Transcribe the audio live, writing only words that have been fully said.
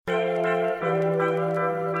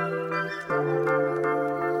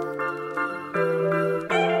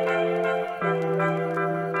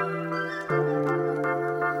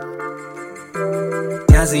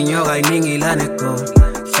Nyoka iningi laneko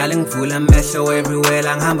Hlale ngivula amehlo everywhere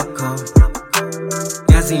la ngihamba khona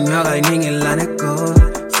Yazi nyoka iningi laneko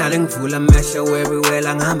Hlale ngivula amehlo everywhere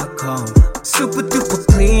la ngihamba khona Super duper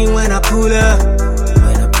clean when I pull up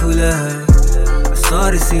I saw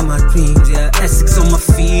this in my dreams, yeah Essex on my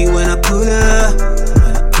feet when I pull up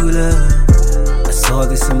I saw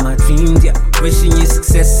this in my dreams, yeah Wishing you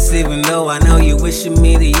success even though I know you wishing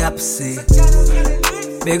me the opposite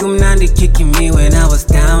Big Nandi kicking me when I was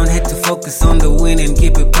down Had to focus on the win and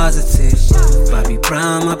keep it positive Bobby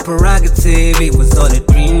Brown, my prerogative It was all a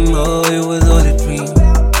dream, oh it was all a dream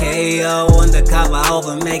KO on the cover of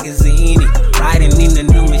a magazine Riding in the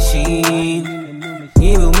new machine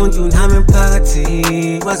Even muntu nami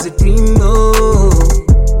phakathi Was a dream, oh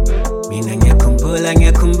Mina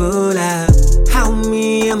ngiyakhumbula How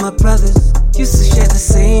me and my brothers Used to share the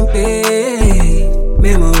same bed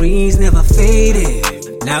Memories never faded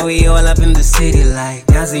Now we all up in the city like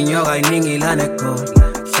Yazi nyoka iningi laneko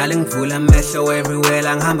Hlale ngivula amehlo everywhere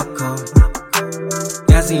la ngihamba khona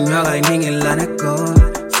Yazi nyoka iningi laneko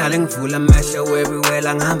Hlale ngivula amehlo everywhere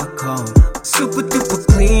la ngihamba khona Super duper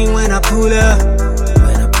clean when I pull up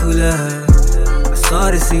I saw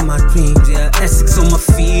this in my dreams, yeah Essex on my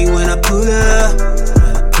feet when I pull up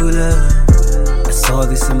I saw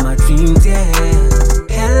this in my dreams, yeah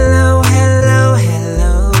Hello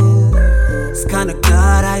It's kinda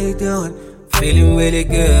God, how you doing? Feeling really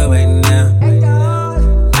good right now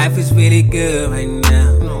Life is really good right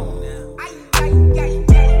now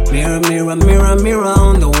Mirror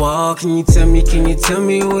on the wall Can you tell me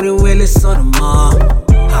what the will is or the mall?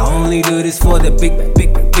 I only do this for the big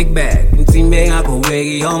bag Team bang, I go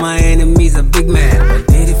reggae, all my enemies are big mad I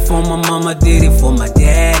did it for my mama, did it for my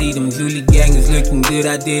daddy Them Julie gang is looking good,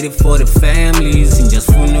 I did it for the families And just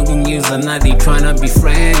for no good news, now they tryna be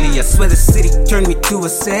friendly I swear the city turned me to a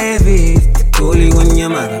savage Goli when your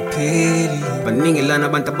mother pity Baningi lana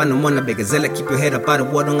banta banomona begazela Keep your head up out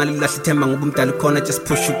of water, ngalilahli themba ngubumtalo khona Just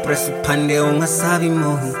push you, press uphande, ungasabi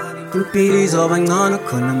mohi Impili zobangcono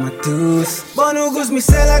khona madusi Bona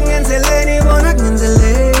ukuzimisela kungenzeleni, bona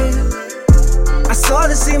kungenzeleni I saw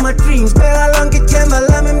this in my dreams, bheka lonke ithemba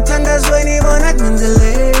lami emthandazweni, bona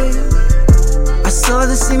kungenzeleni I saw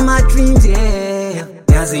this in my dreams, yeah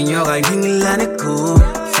Yazi nyoka iningi laneko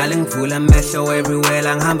Hlale ngivula amehlo everywhere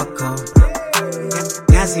la ngihamba khona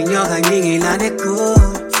Yazi nyoka iningi laneko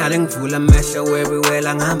Hlale ngivula amehlo everywhere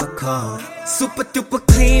la ngihamba khona Super duper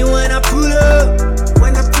clean when I pull up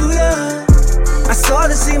I saw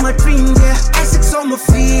this in my dreams, yeah Essex on my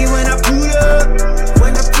feet when I pull up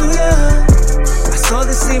I saw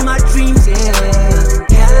this in my dreams, yeah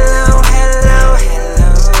Hello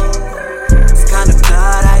It's kinda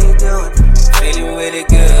God, how you doing? Feeling really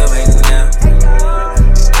good right now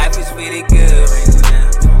Life is really good right now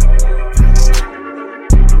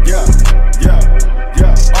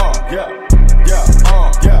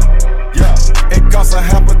Yeah It costs a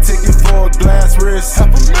half a ticket for a glass wrist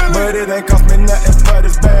But it ain't cost me nothing for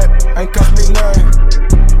this bad Ain't cost me nothing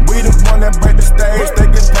We the one that break the stage, they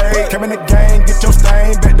get paid Came in the game, get your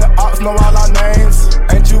stain Bet the ops know all our names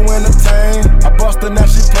Ain't you entertained? I bustin' that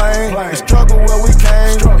she plain The struggle where we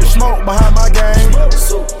came Get smoke behind my game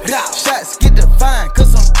Shots get defined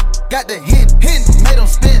Cause I'm got the hit Made him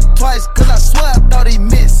spin twice Cause I swear I thought he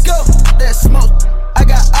missed Go, that smoke I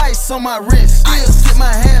got ice on my wrist Still get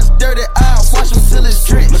my hands dirty I'll wash them till it's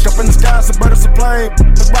drenched Look up in the sky, it's a bird, it's a plane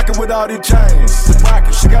It's rockin' with all these chains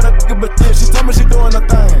She got a nigga but then she told me she doing her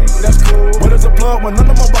thing That's cool What is a plug when none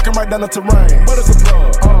of them walking right down the terrain? What is a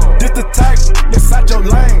plug? This the type, it's out your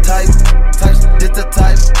lane Type, this the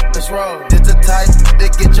type, let's roll This the type, they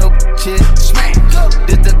get your shit smack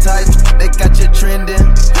This the type, they got you trending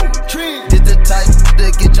This the type,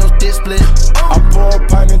 they get your dick split I pour a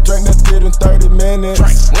pint and drink that shit in 30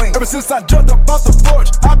 minutes Ever since I jumped up off the porch,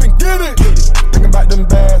 I've been getting Thinking about them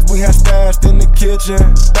bags we had stashed in the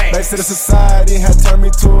kitchen They said the society had turned me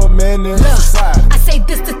to a menace. I say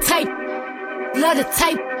this the type, love the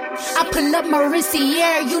type. I pull up my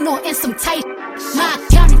Rinciere, you know, in some tight. My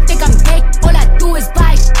accountant think I'm fake, all I do is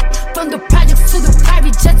buy. From the projects to the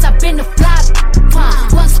private jets, I've been the flop.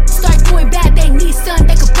 Once start doing bad, they need sun,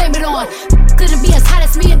 they could blame it on. Couldn't be as hot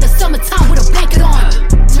as me in the summertime with a blanket on.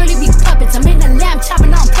 It's really be puppets, I'm in the lamb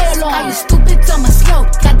chopping on pay along. Are you stupid, dumb or slow?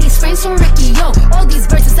 Got these frames from Ricky, yo. All these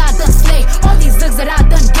verses I done slay, all these looks that I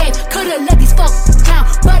done gave. Could've let these fuck down,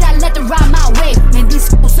 but I let them ride my way. Man, these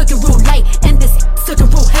fools looking real light, and this looking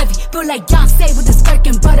real heavy. Feel like Beyonce with this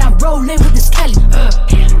Birkin, but I'm rolling with this Kelly.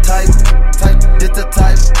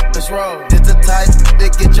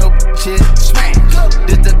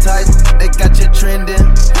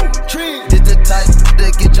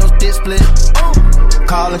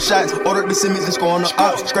 shots. Ordered the Simmons and scoring the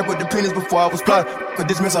ops. Scrap with the pennies before I was plotting. Could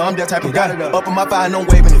dismiss her, I'm that type of guy. Up on my fire, no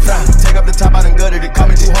waving it. Take up the top, I done gutted it.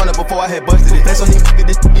 Call me 200 before I had busted it. Flex on these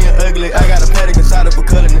this getting ugly. I got a paddock inside of a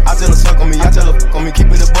cutting it. I tell her suck on me, I tell her fuck on me.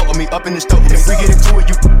 Keep it a buck on me, up in the stove. If we get into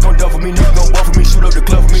it, you gon' duff for me. Nigga gon' buff for me, shoot up the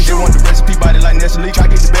club for me. They want the recipe, body like Nestle.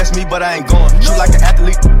 Try get the best me, but I ain't going. Shoot like an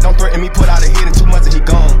athlete, don't threaten me. Put out a hit in 2 months and he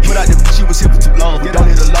gone. Put out the she was here for too long. Don't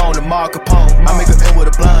need a loan, the Mark Capone. I make a end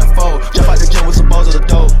with a blindfold. Jump out the gym with some balls of the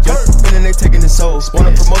dough. Yo, feeling they taking his soul. Want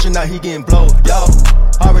a promotion, now he getting blowed. Yo,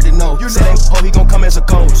 already know. You say, oh, he gon' come as a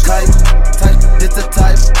coach. Type, this the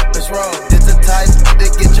type, let's roll. This the type, they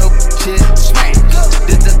get your shit smack.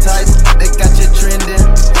 This the type, they got you trending.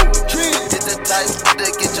 This the type,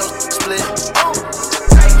 they get your split.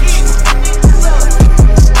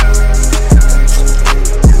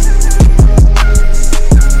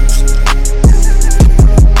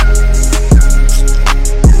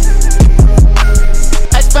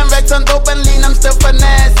 On dope and lean, I'm still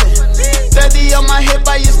finessing. 30 on my hip,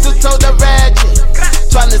 I used to tow the ratchet.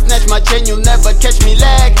 Tryna snatch my chain, you'll never catch me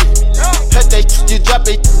lagging. Heard that shit, you drop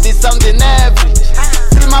it, this sounding average.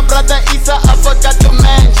 See my brother Isa, I forgot to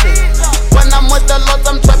mention. When I'm with the Lord,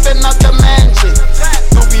 I'm trapping out the mansion.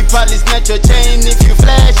 You be probably snatch your chain if you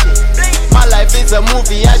flash it. My life is a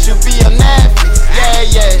movie, I should be on Netflix.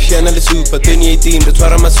 Yeah. Shanna the super, 2018, that's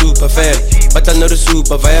why I'm a super fan. But I know the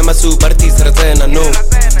super, via my super, artist, I know.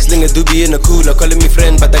 Sling a doobie in a cooler, calling me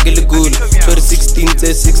friend, but I kill a ghoul. 16,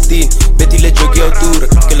 16, Betty let you go tour.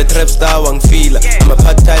 Kill a trap star, wang feeler. I'm a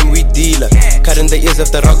part-time weed dealer. Cutting the ears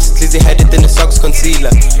of the rocks, Lizzie had it in the socks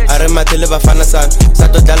concealer. I remember live a fanasan,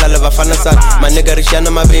 Sato Dalla live a fanasan. My nigga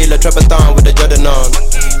Rishana Mabela, trap a town with a Jordan on.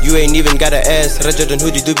 You ain't even got an ass, Red Jordan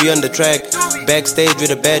hoodie doobie on the track. Backstage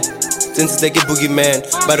with a bed. Since they get boogeyman,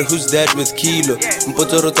 but who's that with kilo?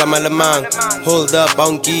 Mpotoro tamalamang, hold up,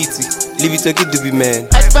 on kitty. Leave it to get to be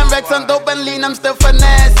man. I spend racks on dope and lean, I'm still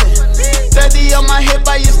finessing. 30 on my hip,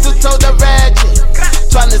 I used to tow the ratchet.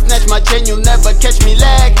 Tryna snatch my chain, you'll never catch me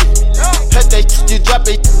lagging. Heard that shit, you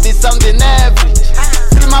drop it, this sounding average.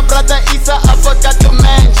 See my brother Isa, I forgot to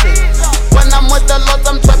mention. When I'm with the Lord,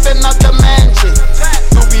 I'm trapping out the mansion.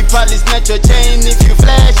 You be probably snatch your chain if you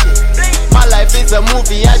flash it. My life is a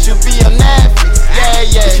movie, I should be on Netflix.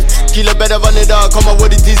 Yeah. Killer better run it up, come on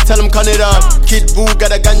what it is, tell him can it up. Kid Boo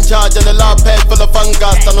got a gun charge and a lap pad full of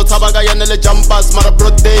fungus. Tano tabaga yana le jumpers, mara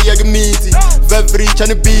brote ya gimizi. Vevri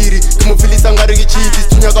chani biri, kumu fili sangari gichiti.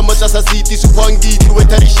 Stunya kama chasa city, supangiti.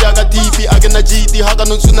 Wetarisha ga tipi, agena jiti. Haga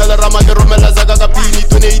nusuna la rama ke romela zaga kapini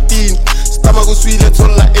 2018. Stama kuswile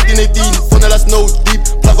tola 1818. Phone la snow deep,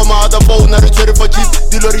 plug on my other phone, I return for cheap.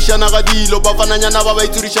 Dilorisha naga dilo, bafana nyana baba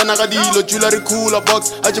iturisha naga dilo. Jewelry cooler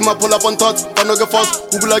box, ajima pull up on thoughts. Pano ge force,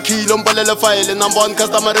 Google a kilo, mbalele file. Number one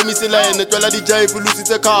customer remisile, twela DJ, pulusi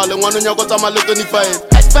te kale. Wano nyako tama leto ni file.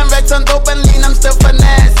 I spend racks on dope and lean, I'm still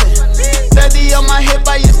finessing. 30 on my hip,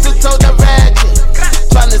 I used to tow the ratchet.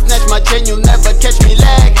 Tryna snatch my chain, you'll never catch me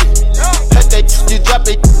lagging. Heard that you drop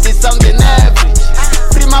it, this sounding average.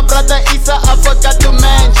 Free my brother Isa, I forgot to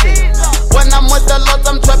mention. When I'm with the Lord,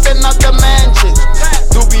 I'm trapping out the mansion.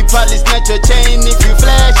 Do be probably snatch your chain if you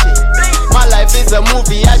flash it. My life is a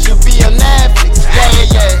movie, I should be on Netflix.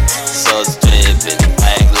 Yeah. So stripping,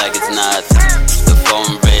 I act like it's nothing. The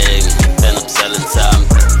phone ring, then I'm selling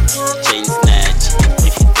something. Chain snatch,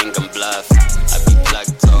 if you think I'm bluffing, I be black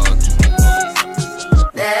talking.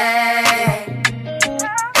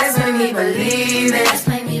 Let's make me believe it. Let's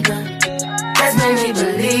make me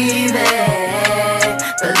believe it.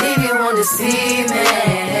 Believe you won't deceive me.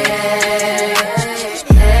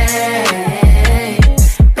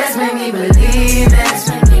 Let's make me believe it. Let's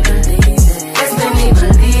make me believe it. Let's make me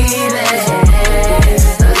believe it.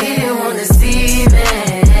 Believe you won't deceive me.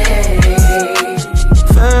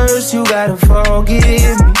 First you gotta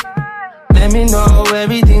forgive me. Let me know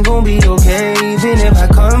everything gon' be okay. Even if I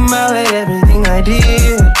come out with everything I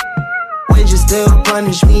did, would you still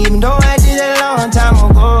punish me even though I did it a long time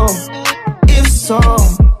ago? If so,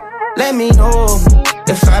 let me know.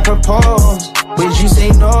 If I propose, would you say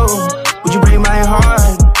no? Would you break my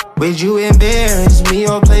heart? Would you embarrass me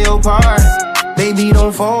or play your part? Baby,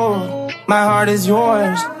 don't fold, my heart is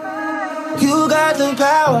yours. You got the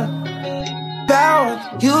power,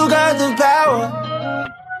 you got the power.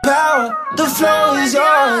 The flow is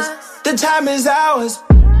yours, the time is ours.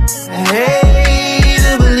 Hey,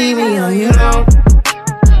 to believe me or you don't.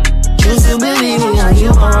 Choose to believe me or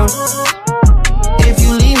you won't. If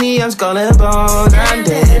you leave me, I'm skull and bone. I'm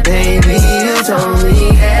dead, baby, you told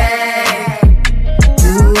me. Hey,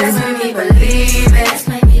 let's make me believe it. Let's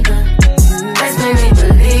make me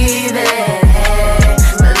believe it.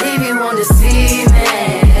 Believe you won't deceive me.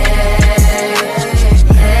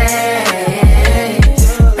 Hey,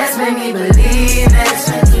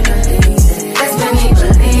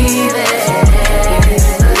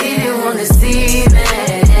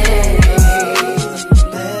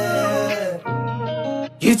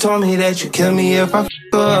 told me that you kill me if I f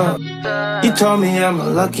up. You told me I'm a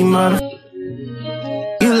lucky mother.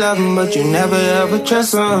 You love him, but you never ever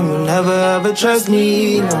trust him. You never ever trust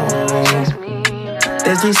me, no.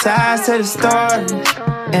 There's 3 sides to the story,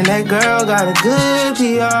 and that girl got a good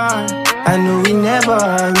PR. I knew we never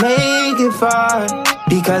make it far,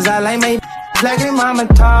 because I like my like a mama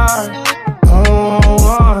tar.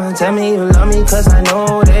 Oh, tell me you love me, cause I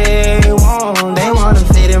know they won't. They wanna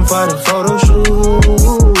fit in for the photo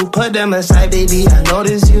shoot. Put them aside, baby, I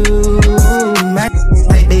notice you. My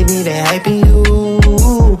like, baby, they hyping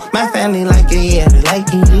you. My family like it, yeah, they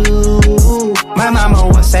liking you. My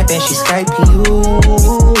mama WhatsApp and she Skyping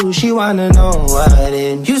you. She wanna know what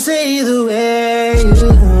it. You say either way.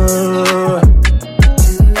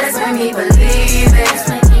 That's when me believe it.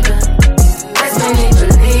 That's when me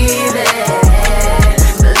believe it.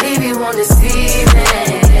 Believe you won't deceive me.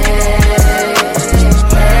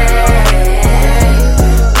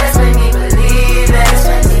 That's when me believe it.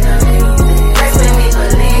 That's when me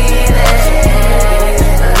believe it.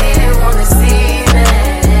 Believe you won't deceive me.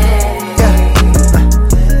 Yeah,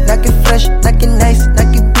 knock it fresh, knock it nice,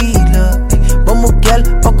 knock it beat up. One more girl,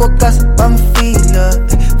 poco gas, I'm feel up.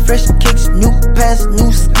 Fresh kicks, new pants,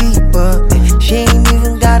 new ski-but. She ain't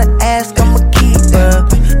even gotta ask, I'ma keep her.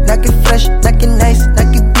 Knock it fresh, knock it nice,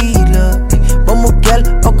 knock it beat up. One more girl,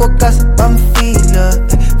 poco gas, I'm feel up.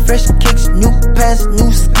 Fresh kicks, new pants,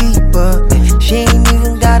 new ski-but. She ain't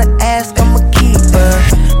even gotta ask, I'ma keep her.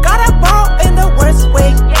 Got a ball in the worst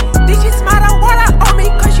way. Did she smile the water on me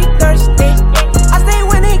cause she thirsty? I stay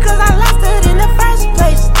winning cause I lost it in the first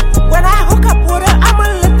place. When I hook up with her, I'ma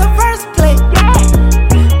let the verse play.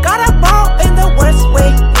 Got a ball in the worst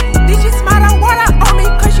way. Did she smile the water on me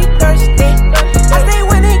cause she thirsty? I stay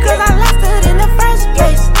winning cause I lost it in the first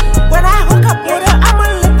place. When I hook up with her, I'ma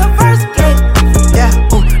let the verse play. Yeah,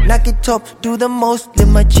 ooh, knock it top, do the most, let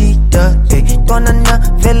my cheetah. Twana na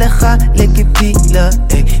velega, lekker pila.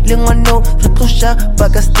 Lingano, retrosha,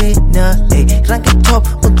 bagastina. Rank it top,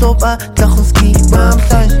 ontlopa, klag ons keeper. I'm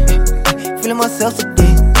thuis, feeling myself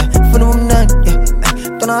today. Feeling I'm none,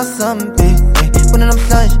 Twana awesome, when I'm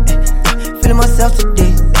thuis, feeling myself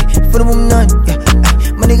today. Feeling I'm none,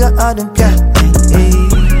 my nigga I don't care.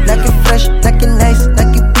 Like it fresh, like it nice,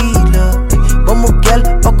 like it pila. One more girl,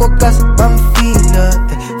 poco gas, I'm feel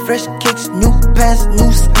fresh kicks, new pants,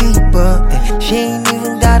 new ski-but. She ain't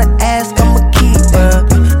even gotta ask, I'ma keep her.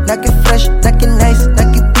 Knock it fresh, knock it nice,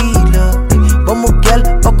 knock it peel. One more girl,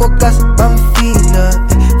 poco gas, I'm feel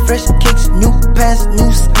fresh kicks, new pants,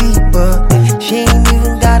 new ski-but. She ain't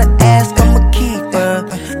even gotta ask, I'ma keep her.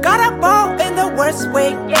 Got a ball in the worst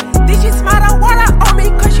way. Did she smile the water on me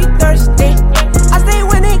cause she thirsty? I stay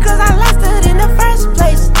winning cause I lost it in the first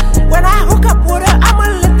place. When I hook up with her, I'ma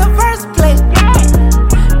let the verse play.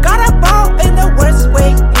 Got a ball in the worst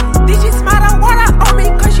way. Did she smile the water on me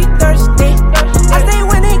cause she thirsty? I stay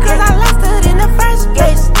winning cause I lost it in the first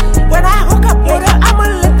place. When I hook up with her, I'ma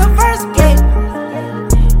let the verse play.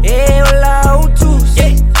 Hey, hola, Utus.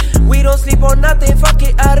 We don't sleep on nothing, fuck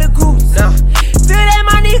it, out of goose. Feel that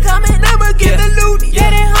money coming, never get the loot. Yeah,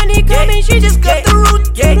 that honey coming, she just got the root.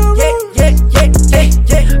 Yeah.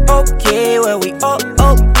 Okay, well we all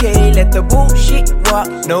okay. Let the bullshit walk,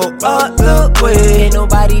 no other way. Ain't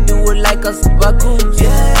nobody do it like us, but cruise.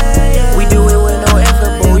 Yeah. We do it with no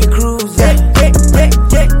effort, but we cruise. Yeah.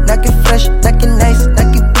 Knock it fresh, knock it nice,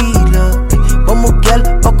 knock it peel. One more girl,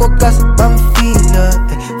 poco gas, I'm feel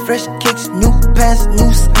fresh kicks, new pants,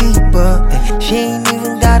 new ski-but. She ain't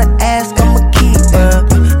even gotta ask, I'ma keep her.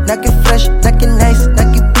 Knock it fresh, knock it nice,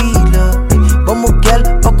 knock it peel. One more girl,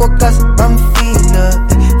 poco gas, I'm feel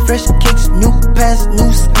fresh kicks, new pants,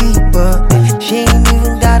 new ski-but. She ain't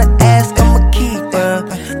even gotta ask, I'ma keep her.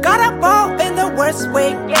 Got a ball in the worst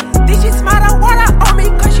way. Did she smile the water on me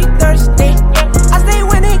cause she thirsty? I stay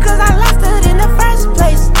winning cause I lost it in the first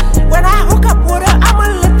place. When I hook up with her, I'ma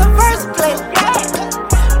let the verse play.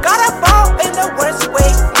 Got a ball in the worst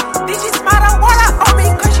way. Did she smile the water on me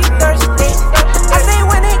cause she thirsty? I stay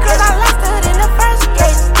winning cause I lost it in the first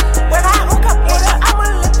place. When I hook up with her, I'ma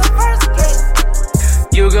let the verse play.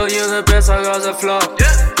 You répètes, ça rase a flop.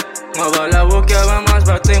 Ngoba labo kuyabamanje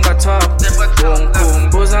bacinga top. Boom,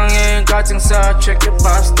 buzange ngathi ngisa check your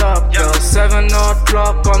bus stop. 7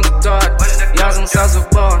 o'clock on the dot. Yazi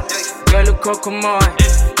ngisazokubona. Girl ukhokha umoya.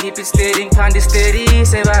 Keep it steady, ngiphanda steady.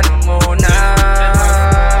 Seba nomona.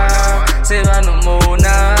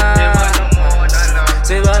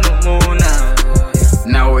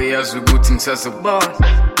 Now uyazi ukuthi ngisazokubona.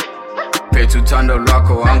 Phethe uthando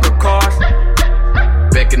lwakho angakhohlwa.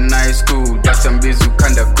 Back in high school, that's some busy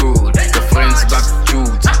kinda cool. The friends back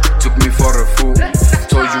Jude took me for a fool.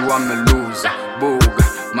 Told you I'm a loser, booga.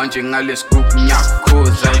 manje ngale scoop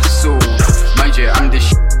nyakhoza isuka manje I'm the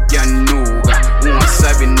shit yanuka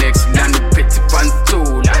ungasabi next land uphethe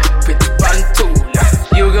pantula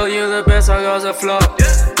You girl, you the best, I got a flop.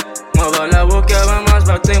 Ngoba labo ke bamaz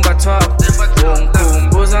bathing bathop.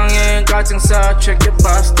 Ungikhumbuza ngenkathi ngisa check your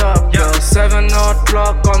bus stop. 7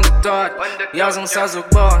 o'clock on the dot. Yazi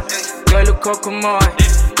ngisazokubona. Girl ukhokha umoya.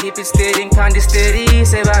 Keep it steady, ngikhanda steady.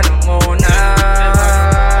 Seba nomona.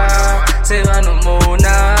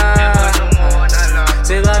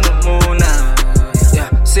 Yeah,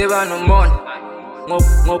 seba nomona.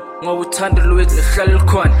 Ngoba uthando lwethu lihlala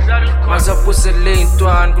likhona mazabusele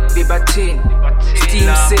intwana ukuthi bathini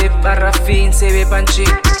steam separaffin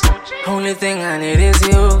sebebantshini only thing I need is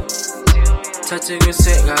you thathe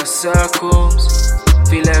kuseka sakho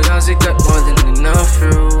feel like I got more than enough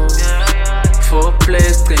room for a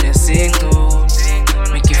place gonna sing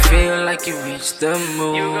make you feel like you reached the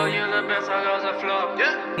moon. You the best, I got a flop.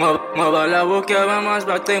 Ngoba labo ke bamaz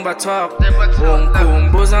bathing bathop.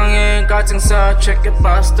 Ungikhumbuza ngenkathi ngisa check your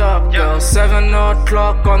bus stop. 7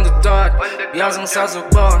 o'clock on the dot. Yazi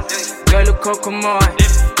ngisazokubona. Girl ukhokha umoya.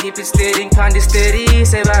 Keep it steady, ngikhanda steady.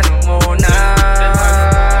 Seba nomona.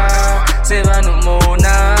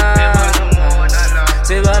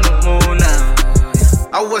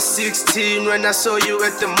 I was 16 when I saw you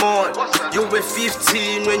at the mall. You were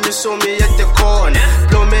 15 when you saw me at the corner.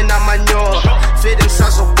 Blooming at my nose, feeding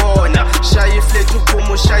sazobona. Shy flat to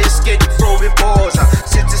pumu, shy skate, throw it balls.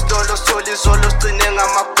 City dollars, solis, solos, tuning on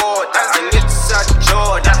my board. I need to sat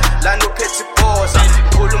Jordan, Lano Petty Bosa.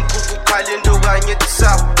 Pullum Puku Kalindo, I need to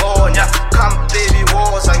sat Bona. Come baby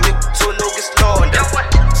walls, I need to know it's Lord.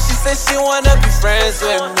 She said she wanna be friends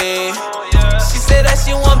with me. She said that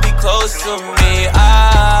she wanna be close to me.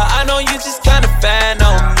 I know you just kinda fan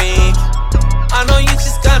on me. I know you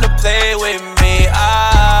just kinda play with me.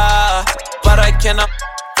 But I cannot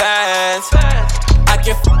dance. I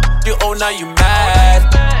can you, oh now you mad.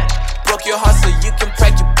 Broke your heart so you can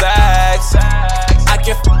pack your bags. I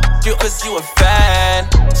can you cause you a fan.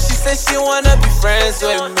 She said she wanna be friends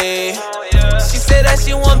with me. She said that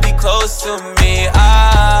she wanna be close to me.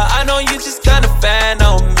 I know you just kinda fan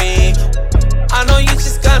on me. I know you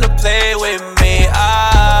just gonna play with me,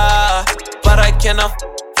 but I cannot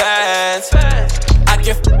dance. I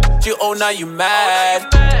can you, oh now you mad.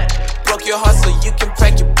 Broke your heart so you can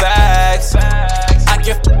pack your bags. I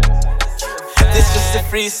can this just a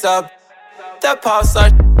free sub. That pop star,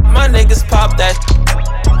 my niggas pop that.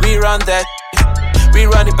 We run that. We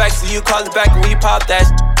run it back so you call it back and we pop that.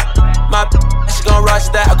 My she gon' rush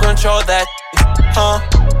that, I control that.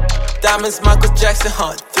 Diamonds, Michael Jackson,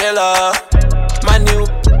 Thriller. My new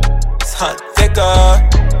thicker.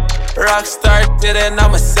 Rockstar did it,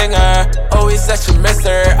 I'm a singer. Always such a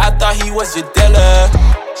mister, I thought he was your dealer.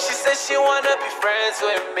 She said she wanna be friends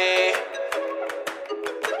with me.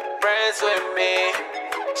 Friends with me.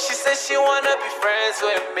 She said she wanna be friends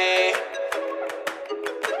with me.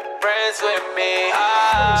 Friends with me.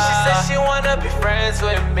 She said she wanna be friends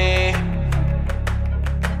with me.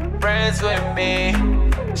 Friends with me.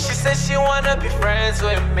 She said she wanna be friends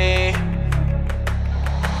with me.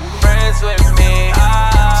 Friends with me.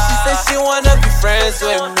 She said she wanna be friends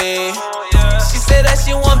with me. She said that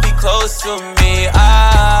she wanna be close to me.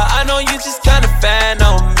 I know you just kinda fan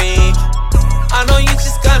on me. I know you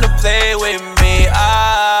just kinda play with me.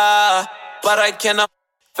 But I cannot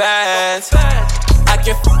fans. I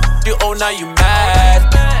can you, oh now you mad.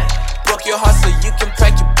 Broke your heart so you can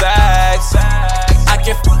pack your bags. I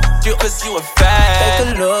can you cause you a fan. They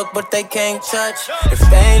can look, but they can't touch. If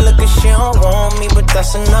they ain't looking, she don't want me, but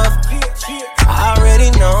that's enough. I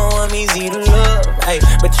already know I'm easy to love, ay,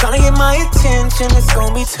 but tryna get my attention, it's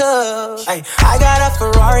gon' be tough. Ay, I got a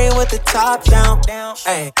Ferrari with the top down.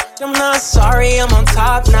 Ay, I'm not sorry, I'm on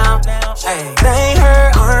top now. Ay, they ain't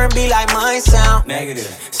heard R&B like mine sound. Negative.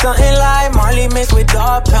 Something like Marley mixed with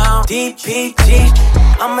Dog Pound. DPG,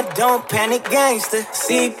 I'm a don't panic gangster.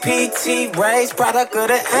 CPT, raised product of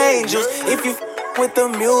the angels. If you with the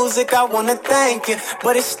music, I wanna thank you,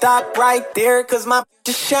 but it stopped right there, cause my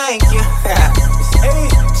just shank you.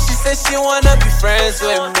 She said she wanna be friends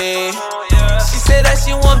with me. She said that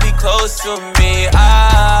she wanna be close to me.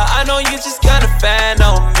 I know you just kinda fan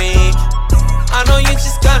on me. I know you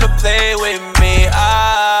just kinda play with me.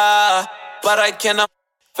 But I cannot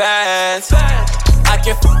fans. I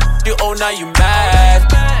can you, oh now you mad.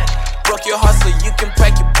 Broke your heart so you can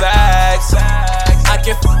pack your bags. I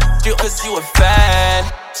can you cause you a fan.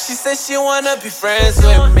 She said she wanna be friends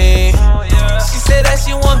with me. She said that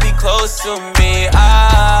she wanna be close to me.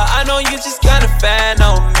 I know you just kinda fan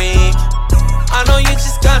on me. I know you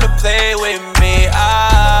just kinda play with me.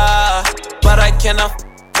 But I cannot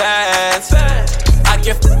fans. I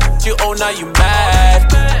can you, oh now you mad.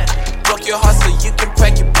 Broke your heart so you can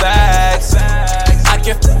pack your bags. I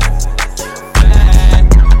can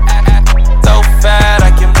so fat,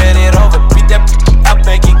 I can bend it over. Beat that I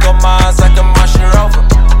make it go miles like a Martian rover.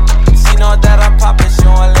 She know that I'm poppin', she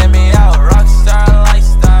won't let me out. Rockstar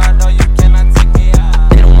lifestyle, no you cannot take me out.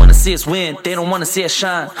 They don't wanna see us win, they don't wanna see us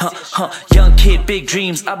shine. Young kid, big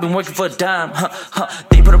dreams, I've been working for a dime.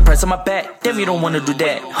 They put a price on my back, damn you don't wanna do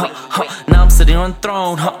that. Now I'm sitting on the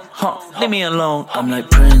throne, leave me alone. I'm like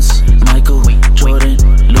Prince, Michael, Jordan,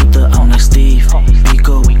 Luther, I'm like Steve,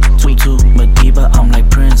 Biko, Tutu, Madiba, I'm like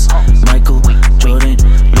Prince, Michael, Jordan,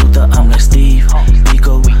 Luther, I'm like Steve,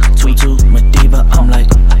 Biko, Tutu, Madiba, I'm like,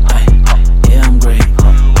 yeah, I'm great.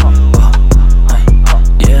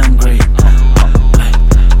 Yeah, I'm great.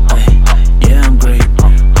 Yeah, I'm great.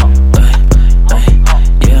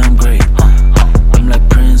 Yeah, I'm great. I'm like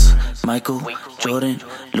Prince, Michael, Jordan,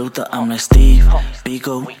 Luther, I'm like Steve,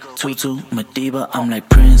 Biko, Tutu, Madiba, I'm like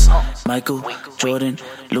Prince, Michael, Jordan,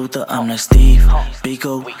 Luther, I'm like Steve,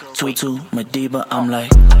 Biko, Tutu, Madiba, I'm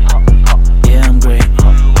like, yeah, I'm great.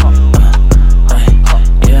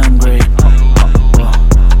 Yeah, I'm great.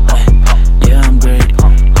 Yeah, I'm great.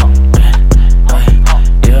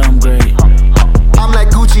 Yeah, I'm great. I'm like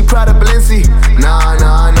Gucci, Prada, Balenci. Nah,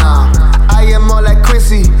 nah, nah. I am more like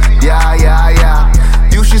Quincy. Yeah, yeah, yeah.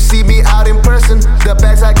 You should see me out in person. The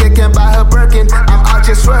bags I get can buy her Birkin. I'm out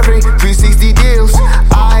just swerving, 360 deals.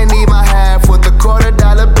 I need my half with the $quarter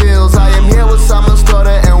bills. I am here with Summer's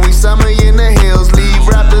daughter and we summer in the hills. Leave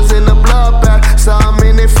rappers in the bloodbath, some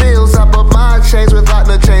in the fields. I put my chains without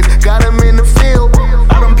the chains, got them in the field.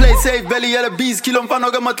 I don't play safe, belly at a beast, kilo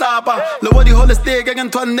mfano ga matlapa. Lowa di hole stay gang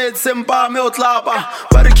and net sempa me otlapa.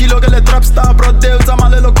 Pare kilo ga le trap star bro dev tama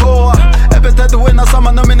le lokoa. Epete wena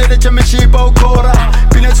sama nominated championship au kora.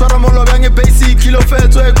 Pine tswara molo gang e basic kilo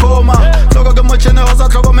fetso e coma. Logo ga mochene osa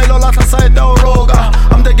tlhogo melo la tla side o roga.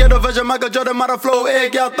 I'm the ghetto version maga Jordan mara flow e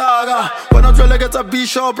ke ataga. When twele get a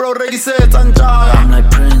bishop bro ready set anjaga. I'm like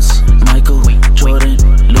Prince, Michael, Jordan,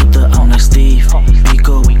 Luther, I'm like Steve,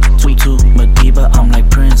 Biko, Tutu, Madiba, I'm like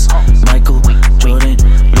Prince, Michael, Jordan,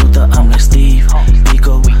 Luther, I'm like Steve,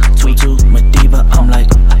 Biko, Tutu, Madiba, I'm like,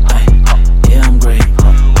 yeah, I'm great.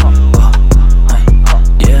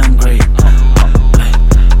 Yeah, I'm great.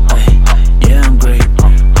 Yeah, I'm great.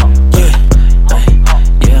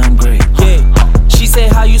 Yeah, I'm great. Yeah. She say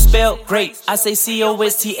how you spell great, I say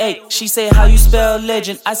COSTA. She say how you spell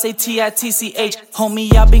legend, I say TITCH.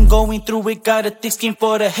 Homie, I've been going through it, got a thick skin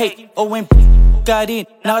for the hate. Oh, when got in,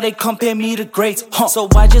 now they compare me to greats. So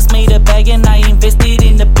I just made a bag and I invested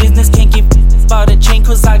in the business. Can't give about a chain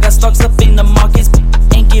cause I got stocks up in the markets.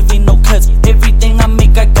 Ain't giving no cuts, everything I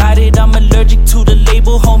make I got it. I'm allergic to the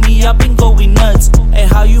label, homie, I've been going nuts. And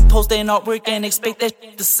how you post an artwork and expect that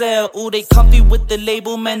shit to sell. Ooh, they comfy with the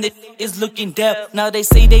label, man, that is looking deaf. Now they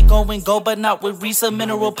say they go and go, but not with Risa,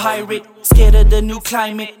 Mineral Pirate. Scared of the new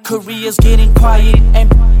climate, Korea's getting quiet.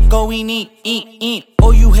 And going in.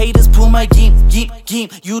 Oh, you haters pull my game.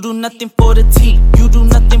 You do nothing for the team, you do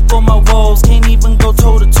nothing for my walls. Can't even go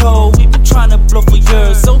toe to toe, we been trying to blow for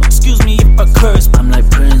years. So excuse me if I curse. I'm like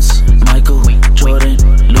Prince, Michael, Jordan,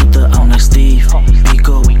 Luther, I'm like Steve,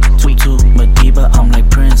 Biko, Tutu, Madiba, I'm like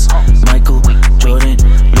Prince, Michael, Jordan,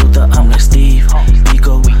 Luther, I'm like Steve,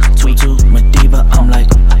 Biko, Tutu, Madiba, I'm like,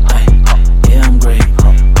 yeah, I'm great.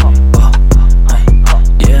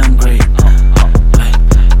 Yeah, I'm great.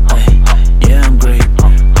 Yeah, I'm great.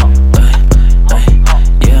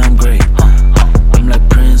 Yeah, I'm great. I'm like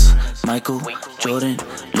Prince, Michael, Jordan,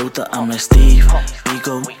 Luther, I'm like Steve,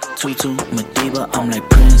 Biko, Tutu, Madiba, I'm like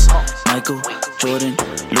Prince, Michael, Jordan,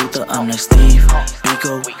 Luther, I'm like Steve,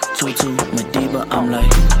 Biko, Tutu, Madiba, I'm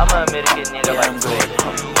like, I'm an American nigga, yeah, I'm great.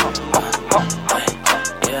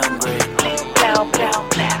 Yeah, I'm great. Yeah, I'm great.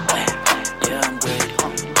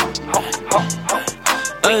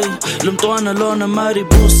 Ay, lumtwana lona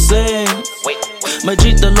maribuse,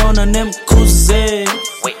 majita lona nemkuze,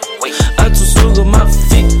 atusuga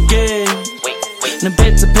mafike,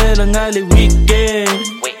 nebethe phela ngale weekend.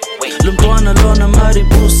 Lumtwana lona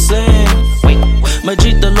maribuse,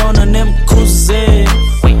 majita lona nemkuze,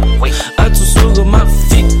 atusuga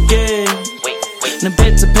mafike,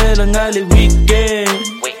 nebethe phela ngale weekend.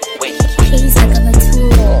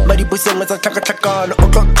 Maribuse ngeza tlaka tlakano,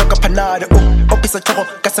 tlaka panado, opisa chogo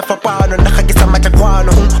ka sefapano, naga ke sa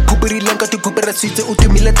matlakwano. Kupirile nka tikupira switse o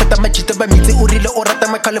tumile thata majita ba mitse o rile o rata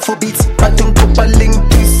makalefo beats. Batong kopa link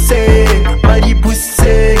to say,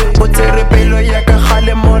 Maribuse, botsere pelo ya ka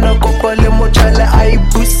gale mona kopa le mojale ai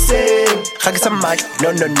buse. Ga ke sa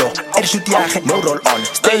matla, no, e shoot ya no roll on.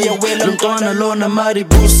 Stay away lumtwana lona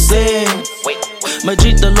Maribuse,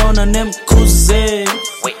 Majita lona nemkhuze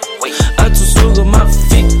athusuka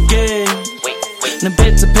mafike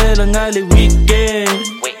nebethe phela ngale weekend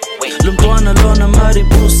Lumtwana lona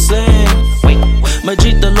maribuse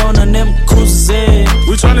Majita lona nemkhuze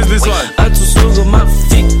Which one is this one? Athusuka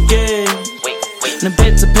mafike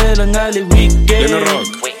nebethe phela ngale weekend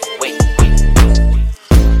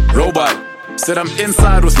Robot said I'm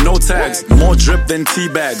inside with no tags, more drip than tea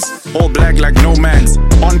bags, all black like no mags,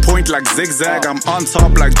 on point like zigzag, I'm on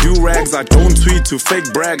top like do-rags, I don't tweet to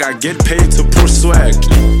fake brag, I get paid to push swag,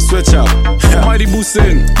 switch up, mighty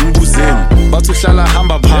busing, mbuzing, batu shala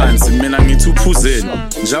hamba phansi, mina ngithi uphuzeni,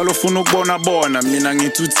 njalo funa ukubona bona, mina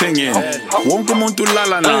ngithi uthengeni, wonke umuntu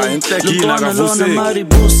ulala naye, enhlekini akavuseki.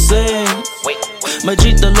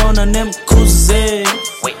 Majita lona nemkhuze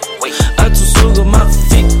athusuka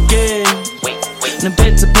mafike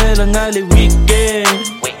nebethe phela ngale weekend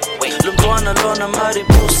Lumtwana lona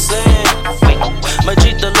maribuse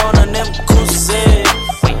Majita lona nemkhuze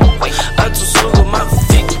athusuka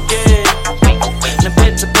mafike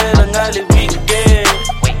nebethe phela ngale weekend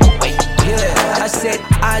I said,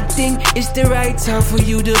 I think it's the right time for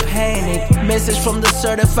you to panic. Message from the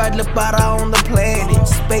certified Labara on the planet.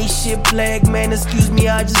 Spaceship leg, man, excuse me,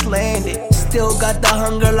 I just landed. Still got the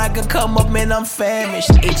hunger like a come up, man, I'm famished.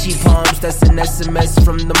 Itchy palms, that's an SMS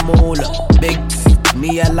from the moolah. Big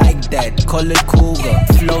me, I like that, call it cougar.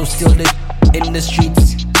 Flow still in the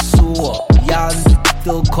streets, sewer. Y'all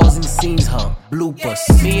still causing scenes, huh? Bloopers.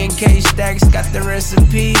 Me and K Stacks got the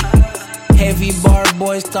recipe. Heavy bar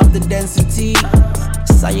boys, stop the density.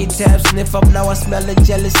 Sign your tab, sniff up, now I smell the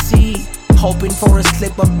jealousy. Hoping for a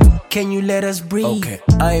slip up, can you let us breathe? Okay.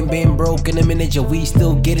 I ain't been broke in a minute, yo, we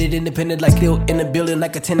still get it independent. Like still in the building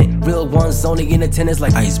like a tenant. Real ones only in attendance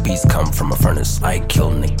like ice beasts come from a furnace. I kill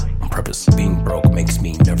nigga on purpose. Being broke makes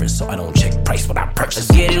me nervous, so I don't check price without purchase.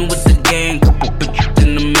 Let's get in with the gang, couple bitches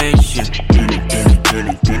in the mansion.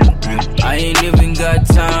 I ain't even got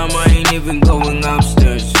time, I ain't even going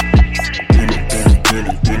upstairs.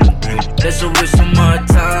 That's a waste of my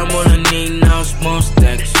time, all I need now is small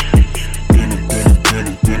stacks.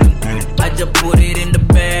 I just put it in the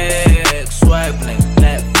bag, swipe like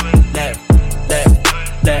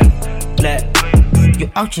left.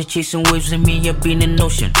 You out here chasing waves with me, you been in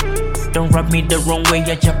ocean. Don't rub me the wrong way,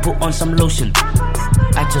 I just put on some lotion.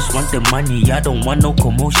 I just want the money, I don't want no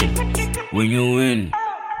commotion. When you win,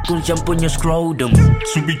 don't jump on your scrotum.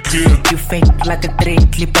 To be clear, you fake like a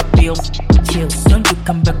thread, clip a bill. Chill, don't you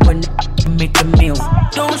come back when you make a meal.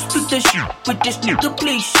 Don't speak the shit with this nigga,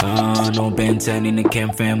 please. No Ben 10 in the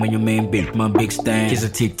camp fam when your main bitch, my big stand. Kiss a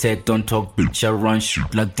tic-tac, don't talk bitch, I run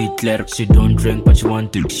shit like Hitler. She don't drink but she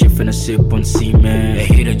want to, she finna sip on semen. I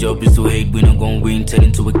hate a job is to hate, we not gon' win, turn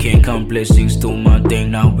into a king. Count blessings to my thing,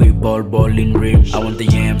 now we ball in rim. I want the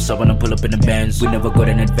yams, I wanna pull up in the bands. We never got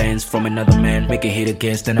an advance from another man. Make a hit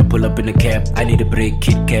against, then I pull up in the cab. I need a break,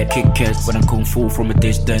 Kit Kats. When I kung fu from a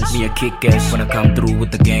distance, me a kick ass. When I come through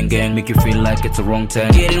with the gang, make you feel like it's the wrong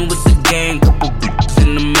time. Get in with the gang, couple bitches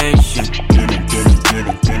in the mansion.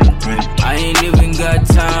 I ain't even got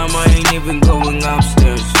time, I ain't even going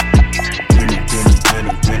upstairs.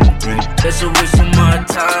 That's a waste of my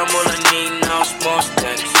time, all I need now is small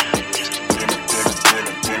stacks.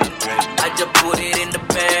 I just put it in the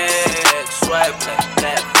bag, swipe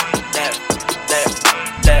left.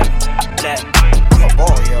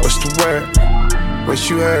 What's the word? What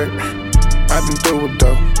you heard? I've been through it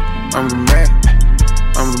though. I'm the man.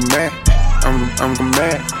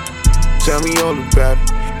 Tell me all about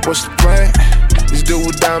it. What's the plan? Let's do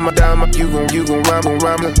it down my. You gon'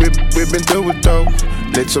 rhyme. We been through it though.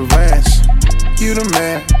 Let's advance. You the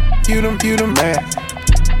man.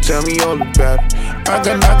 Tell me all about it. I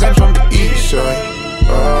got from the east side.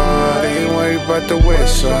 I ain't worried about the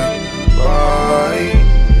west side.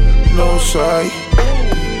 No side.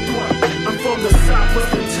 I'm from the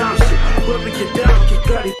southwestern township. Whoever get down, get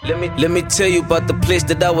got it. Let me tell you about the place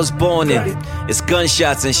that I was born in. It's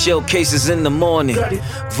gunshots and shell cases in the morning.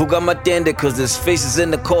 Vuga matende cause there's faces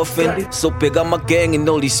in the coffin. So big on my gang in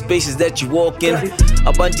all these spaces that you walk in.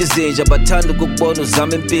 Abanje zenja bathanda ukubona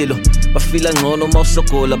uzama impilo. Bafila ngcono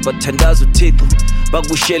mawusogola bathandaza uThixo.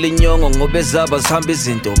 Bakushela inyongo ngoba ezaba zihamba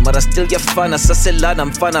izinto. Mara still kuyafana saselana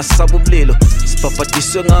mfana sabubulilo.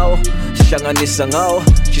 Sibhabhadiswe ngawo, hlanganisa ngawo.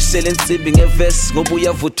 Shisele insimbi ngevesi ngoba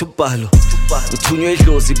uyavutha ubhalo. Uthunywe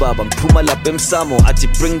idlozi baba ngiphuma lapha emsamo athi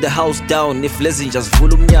bring the house down if lezinja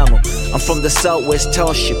zivula umnyango. I'm from the southwest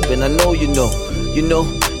township and I know you know. You know,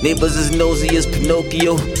 neighbors as nosy as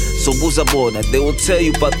Pinocchio. So buza bona, they will tell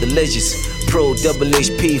you about the legends. Pro, double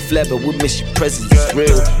HP, flapper, we miss your presence, it's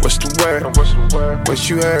real. What's the word? What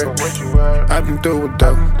you heard? I've been through it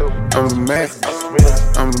though. I'm the man.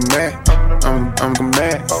 I'm the man. I'm the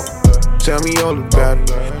man. Tell me all about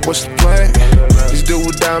it. What's the plan? Just do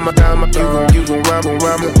it down my you gon' rhyme.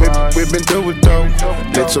 We been through it though.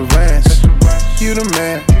 Let's advance. You the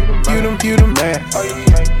man. You the man.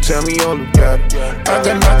 Tell me all about it. I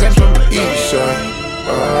got knockers from the east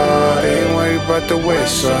side. Ain't worried about the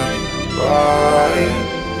west side.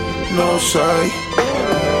 No side.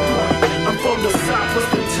 I'm from the south,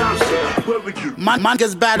 what's the time, sir? Where were you? Man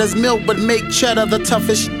gets bad as milk, but make cheddar. The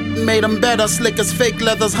toughest made them better. Slick as fake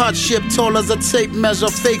leathers, hot ship, tall as a tape measure.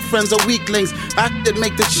 Fake friends are weaklings. I did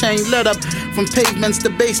make the chain let up. From pavements to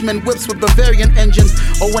basement, whips with Bavarian engines.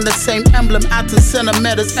 Or when the same emblem at the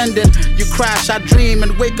centimeters ending. You crash, I dream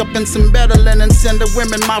and wake up in some better linen. Send the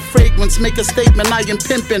women my fragrance, make a statement, I am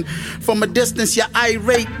pimping. From a distance, you're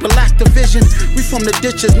irate, but lack the vision. We from the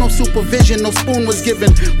ditches, no supervision, no spoon was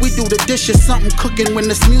given. We do the dishes, something cooking when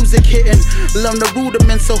this music hitting. Learn the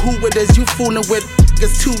rudiments of who it is you fooling with.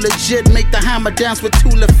 It's too legit, make the hammer dance with 2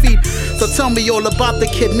 left feet. So tell me all about the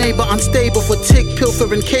kid neighbor, unstable for tick,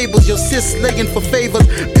 pilfering cables. Your sis laying for favors,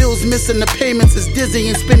 bills missing, the payments is dizzy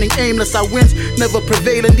and spinning aimless. I wins never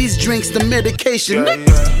prevailing, these drinks the medication.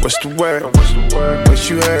 What's the word? What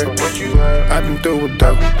you heard? I been through it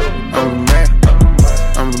though. I'm the man.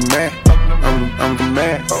 I'm the man. I'm the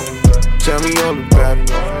man. Tell me all about it.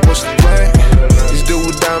 What's the plan? Just do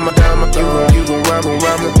it down my you gon' rhyme.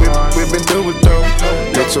 We been through it though.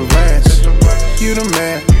 Let's advance. You the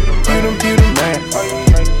man. You the man.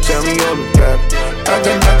 Tell me all about it. I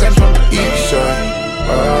got knockers from the east side.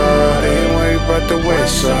 Ain't worried about the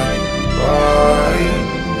west side.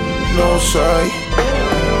 No side.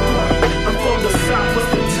 I'm from the south, what's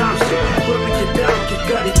the time, sir? Where we get down, you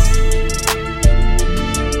got it.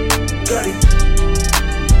 Got it.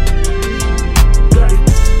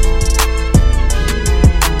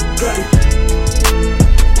 Got it.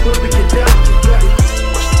 Where we get down, you got it.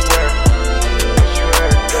 What's the word? What you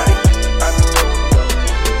heard? Got it. I been through it though.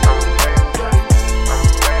 I'm the man. Got it. I'm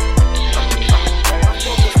the man.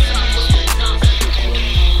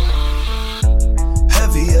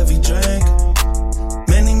 Heavy drink.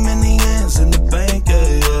 Many hands in the bank,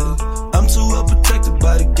 yeah. I'm too well protected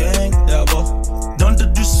by the gang, yeah, boy. Don't the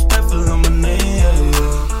disrespectful on my name,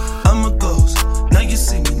 yeah. I'm a ghost. Now you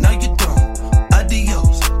see me, now you don't.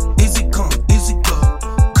 Adios. Easy come, easy go.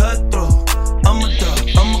 Cutthroat. I'm a dog,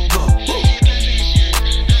 I'm a go. Woo.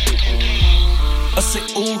 I say,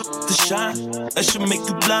 ooh, the shine. That should make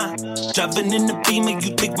you blind. Driving in the Beamer,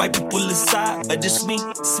 you think white people inside. But it's me,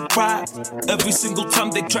 surprise. Every single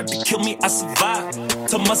time they tried to kill me, I survived.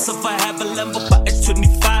 Told myself I have a level, but it's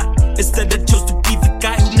 25. Instead I chose to be the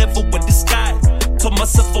guy who never went disguise. Told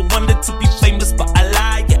myself I wanted to be famous, but I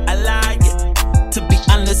lied, yeah. To be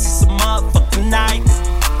honest, it's a motherfucking night.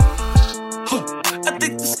 I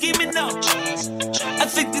think they're scheming up. I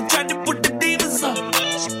think they tried to put the demons up.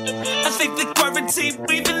 I think the quarantine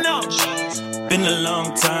breathing up. Been a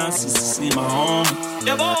long time since I seen my home.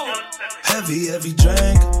 Yeah, boy. Heavy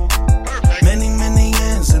drink. Many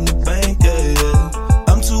hands in the bank, yeah.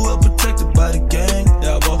 I'm too well protected by the gang,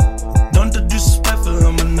 yeah, boy. Don't the disrespectful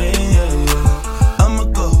on my name, yeah. I'm a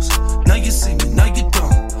ghost. Now you see me, now you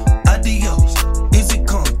don't. Adios. Easy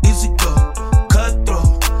come, easy go.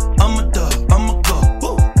 Cutthroat. I'm a dog, I'm a go.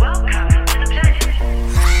 Woo.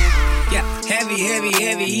 Yeah,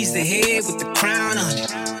 heavy, he's the head with the crown on it.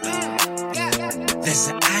 That's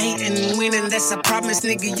an I and winning, that's a promise,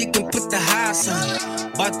 nigga, you can put the house on it.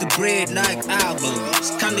 Bought the bread like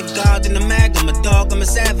albums. Come to God in the mag, I'm a dog, I'm a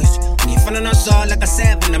savage. When you front on us all like a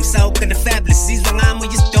savage, I'm so good and fabulous. These long I'm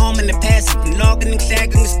with your storm in the past. And logging and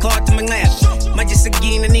clagging is called to my lap. My just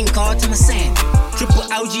again and then called to my sand. Triple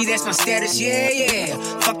OG, that's my status, yeah.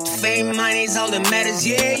 Fuck the fame, money's all that matters,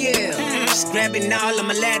 yeah. Just grabbing all of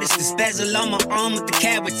my ladders, the bezel on my arm with the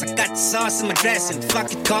carrots. I got the sauce in my dressing,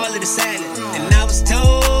 fuck it, call it a salad. And I was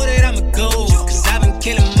told that I'ma go, cause I've been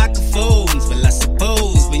killing microphones. Well, I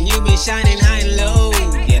suppose when you been shining high and low,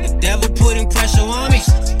 yeah, the devil putting pressure on me.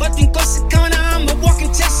 But in Corsicana, I'm a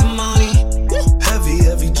walking testimony.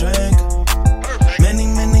 Heavy drink.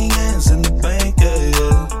 Many hands in the bank,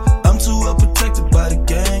 yeah. I'm too well protected by the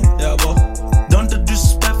gang, yeah, boy. Don't the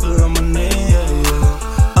disrespectful on my name,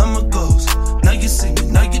 yeah. I'm a ghost. Now you see me,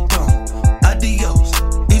 now you don't. Adios.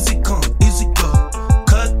 Easy come, easy go.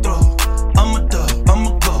 Cutthroat. I'm a dog, I'm a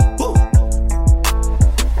go. Woo.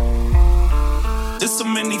 There's so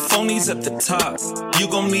many phonies at the top. You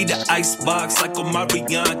gon' need an icebox like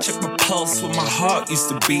Omarion. Check my pulse where my heart used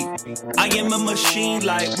to beat. I am a machine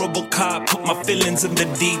like Robocop. Put my feelings in the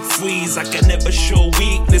deep freeze. I can never show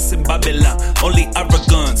weakness in Babylon. Only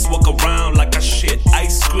arrogance. Walk around like I shit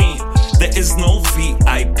ice cream. There is no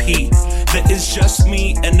VIP. There is just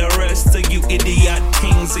me and the rest of you idiot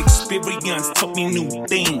kings. Experience taught me new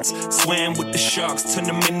things. Swam with the sharks, turn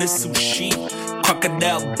them into sushi.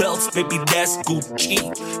 Crocodile belts, baby, that's Gucci.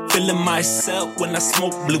 Feeling myself when I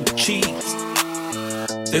smoke blue cheese.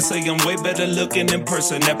 They say I'm way better looking in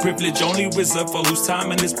person. That privilege only reserved for whose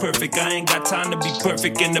timing is perfect. I ain't got time to be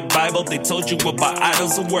perfect. In the Bible, they told you about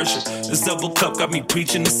idols of worship. This double cup got me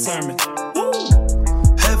preaching a sermon. Woo!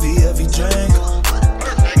 Heavy drink.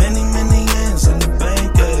 Many hands in the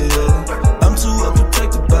bank, yeah. I'm too well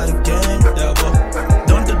protected by the game, yeah, but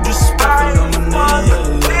don't the disrespectful on my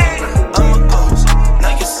name, yeah. I'm a ghost.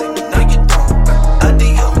 Now you see me, now you don't.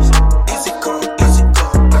 Adios. Easy come, easy go.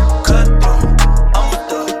 Cut through.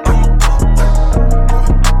 I'm a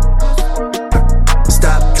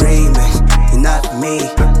Stop dreaming, you're not me.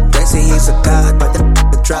 They say he's a god, but the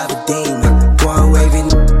drive a demon. Go on wavy.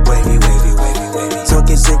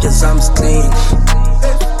 Zonke zinja zams clean.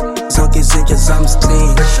 Zonke zinja zams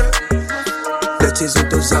clean. Lethi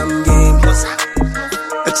izinto zami game.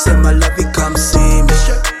 Akusema love come see me.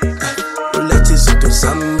 Lethi izinto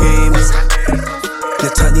zami game.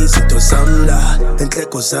 Lethani izinto zami la.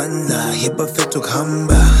 Enhleko zami la. Hip-hop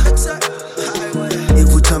ukuhamba.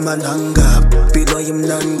 Ivutha amalanga. Impilo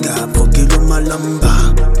yimnanga. Vukile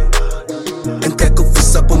umalamba. Enhleko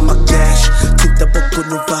ufisa boma-cash. Thinta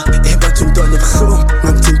bokuluva. Ebathi umntwana ebuhlungu.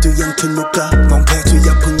 Ngangithinta uyangithunuka. Mawungiphethe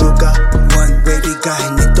uyaphunyuka. One wavy guy.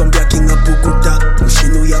 Nentombi yakhe ingabhukuda.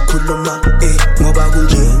 Umshini uyakhuluma. Ngoba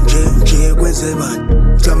kunje kwenze bani.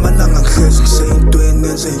 Kulamalanga ngihlezi ngiseyintweni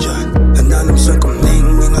yenze njani. Analo mswenko mningi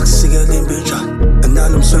ngingakusikela imbinjani.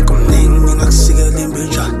 Analo mswenko mningi ngingakusikela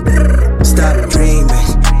imbinjani. Stop dreaming,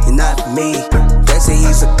 you're not me. They say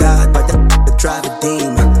he's a god, but the drive a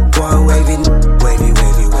demon. Go on wavy.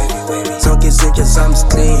 Zonke zinja zams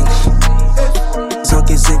clean.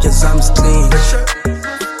 Zonke zinja zams clean.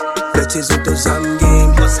 Lethi izinto zami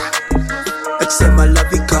game. Akusema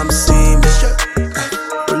love come see me.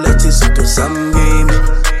 Lethi izinto zami game.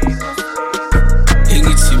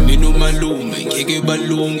 Engithi mina umalume ngeke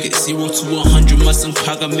balunge 0 to 100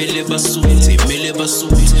 masengiphakamele basuthe mele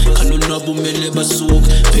basuthe khanonwabo mele basuka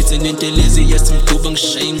phethe nentelezi yasimduba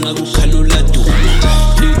ngishaya inqaku khalula duma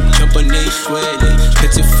jumpa nehlwele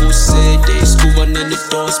phethe full set iskuba nene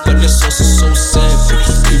doors but the sauce is so sad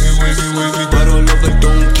wavy but all over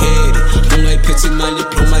don't care ungayiphethe imali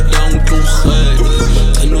ploma down kuhari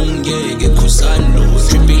kanongeke cause I know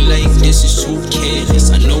dripping like this is too careless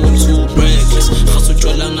I know I'm too reckless Faso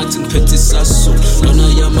jwala ngathi ngiphethe saso lona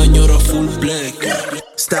yamanyora full black.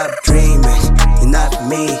 Stop dreaming, you're not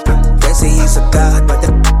me. They say he's a god, but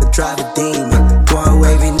the drive a demon. Go on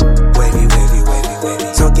wavy.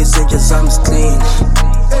 Zonke zinja zams clean.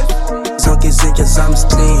 Zonke zinja zams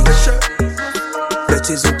clean.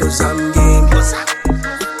 Lethi izinto zami game.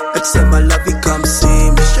 Akusema love come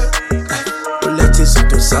see me. Lethi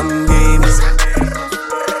izinto zami game.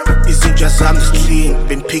 Izinja zami clean,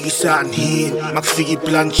 beniphikisani yini makufika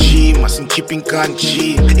iplan G, masingikhipha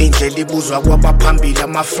inkanji indlela ibuzwa kwabaphambili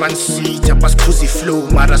ama-front seat abasiphuza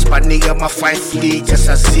iflow mara sibanika ama-5 liters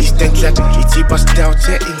assistant like ithi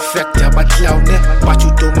basitawuthe infect abaklawune bathi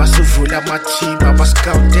uThomas uvula amathimba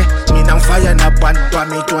abascoute mina ngifaya nabantu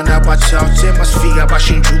bami intwana abathawuthe masifika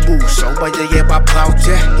bashintsha ubuso ubayeke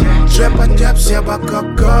baphawuthe trap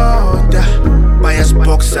siyabagogoda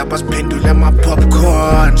bayasiboksa basiphendula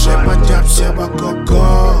ama-popcorn trap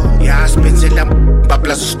siyabagogoda yasibenzela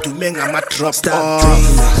babla sidume ngama-drop. Stop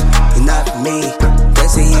dreaming, you're not me. They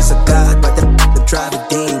say he's a god, but the drive a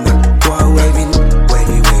demon. Go on wavy.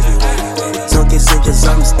 Zonke zinja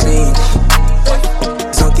zams clean.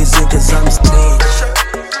 Zonke zinja zams clean.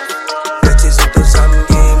 Lethi izinto zami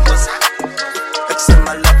game.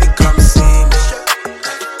 Akusema love come see me.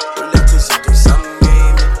 Lethi izinto zami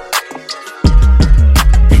game.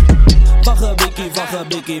 Wache biggie, wache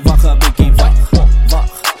biggie, wache biggie, wach biggie,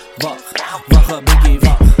 wache biggie,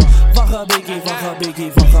 wache biggie,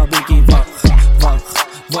 wache biggie,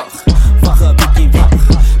 wache biggie,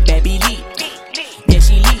 baby lead, yeah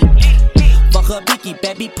she lead, wache biggie,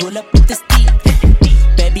 baby pull up with the steed,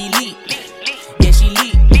 baby lead, yeah she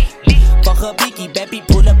lead, wache biggie, baby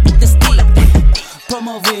pull up with the steed,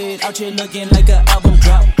 promo vid, out here looking like an album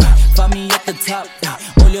drop, find me at the top,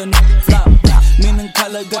 all your niggas flop, meaning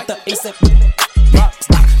color got the ASAP rocks,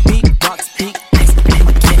 big rocks, big ice,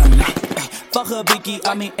 I'ma get 'em like. Fuck a biggie,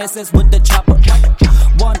 I mean SS with the chopper.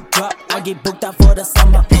 One drop, I get booked out for the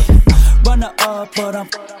summer. Run her up, but I'm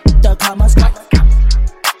the commas.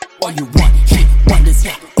 All you want, hit wonders,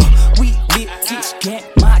 yeah. We lit, teach, can't,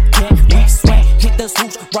 my can't, we swing. Hit the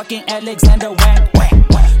swoosh, rockin' Alexander Wang.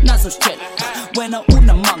 Not so shit, when I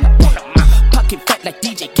una manga.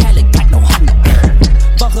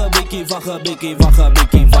 biggie, wache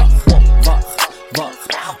biggie, wach, wach, wach,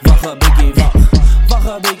 wache biggie, wach,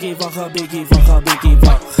 wache biggie, wache biggie, wache biggie,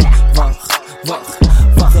 wach, wach, wach,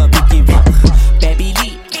 wache biggie, wach. Baby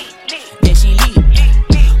lead, yeah she lead.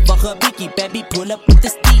 Wache biggie, baby pull up with the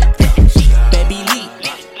steep. Baby lead,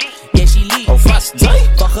 yeah she lead. Oh fast,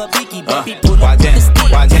 wache biggie, baby pull up with the steep.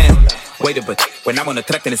 Wait a bit, when I'm on the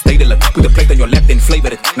track then it's daily. Put the plate on your lap then flavor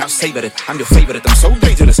it, now savor it. I'm your favorite, I'm so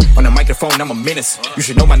dangerous. On the microphone I'm a menace. You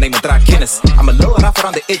should know my name and try Guinness. I'm a little rough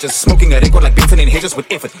around the edges, smoking a record like Benson and Hedges with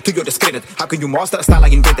effort. To your discredit, how can you master a style I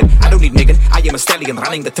invented? I don't need niggin', I am a stallion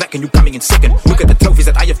running the track and you coming in second. Look at the trophies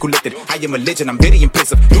that I have collected. I am a legend, I'm very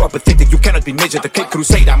impressive. You are pathetic, you cannot be measured. The Cape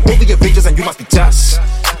Crusade, I'm all the Avengers and you must be just.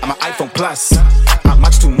 I'm an iPhone Plus, I'm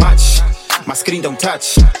much too much. My screen don't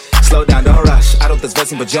touch. Slow down, don't rush. I wrote this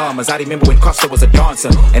verse in pajamas. I remember when Costa was a dancer,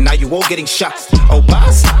 and now you all getting shot. Oh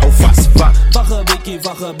boss, oh fast, fuck. Wache biggie,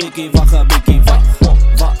 wache biggie, wache biggie, wach,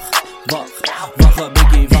 wach, wach, wache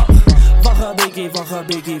biggie, wach, wache biggie, wache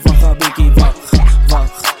biggie, wache biggie, wach,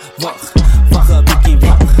 wach, wach, wache biggie,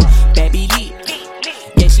 wach. Baby lead,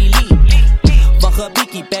 yeah she lead. Wache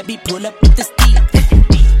biggie, baby pull up with the steep.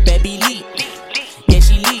 Baby lead, yeah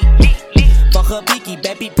she lead. Wache biggie,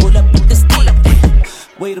 baby pull up with the steep.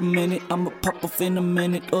 Wait a minute, I'ma pop off in a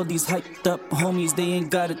minute. All these hyped up homies, they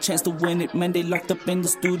ain't got a chance to win it. Man, they locked up in the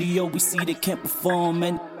studio, we see they can't perform.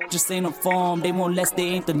 Man, just ain't on form, they won't last, they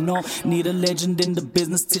ain't the norm. Need a legend in the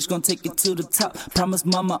business, Titch gon' take it to the top. Promise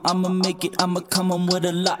mama, I'ma make it, I'ma come on with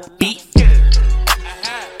a lot. Beat.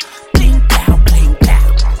 Bling, blow, bling, blow.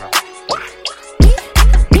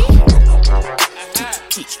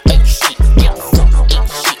 Teach, ain't shit, yeah, so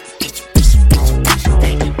ain't shit.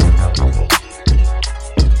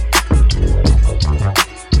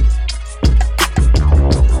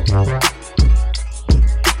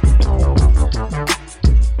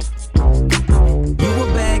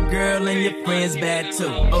 Your friends bad too.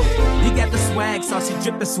 Oh, you got the swag, so she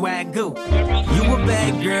drippin' swag goo. You a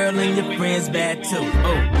bad girl and your friends bad too.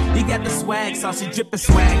 Oh, you got the swag, so she drippin'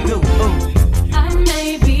 swag goo. Oh, I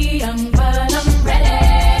may be young, but I'm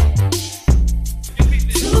ready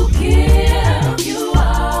to give you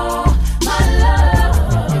all my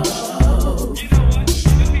love.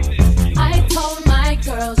 I told my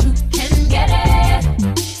girls you can get it.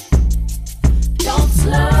 Don't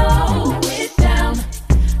slow it down.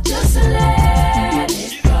 Just let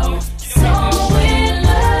it go. So in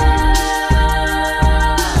love,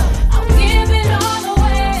 I'll give it all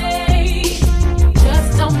away.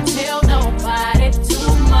 Just don't tell nobody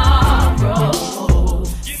tomorrow.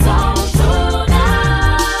 So tonight,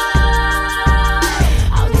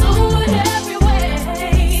 I'll do it every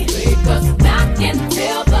way. Because back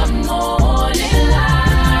until the morning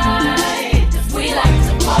light, 'cause we like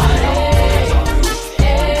to party.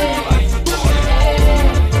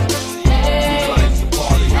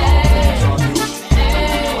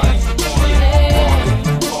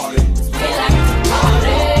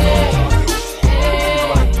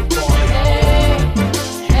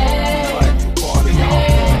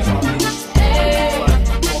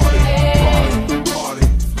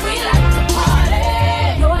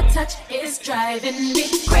 Driving me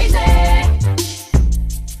crazy.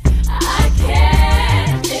 I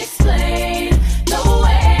can't explain the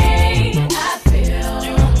way I feel.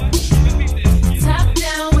 Top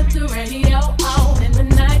down with the radio on, and the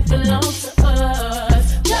night belongs to us.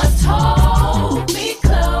 Just hold me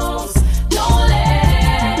close, don't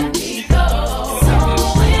let me go. So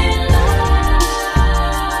in love,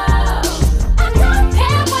 I don't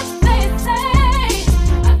care what they say.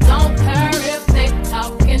 I don't care if they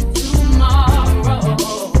talking to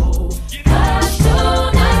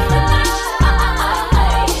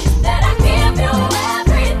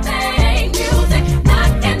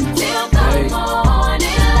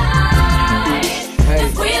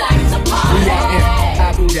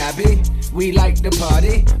we like to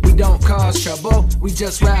party, we don't cause trouble, we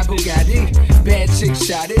just ride Bugatti. Bad chick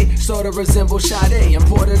shoddy, sorta resemble Sade.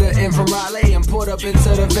 Imported her in from Raleigh and poured up into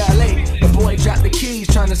the valet. The boy dropped the keys,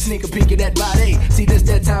 tryna sneak a peek at that body. See this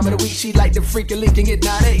that time of the week, she like to freak a leak and get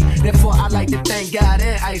naughty. Therefore I like to thank God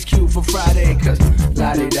and Ice Cube for Friday, cause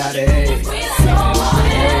la-di-da-di.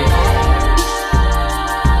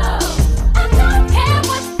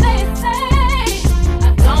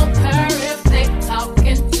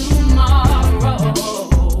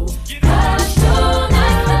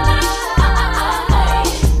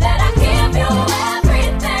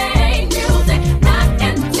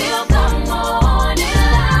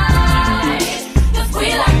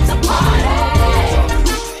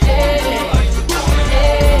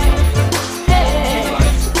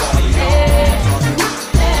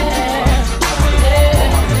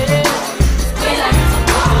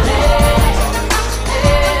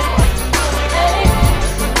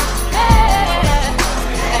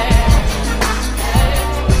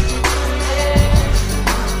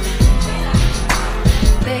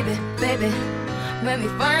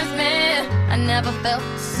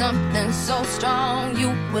 so strong. You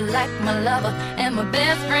were like my lover and my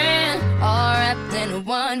best friend, all wrapped in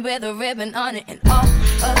one with a ribbon on it. And all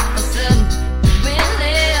of a sudden, you went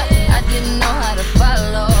left. I didn't know how to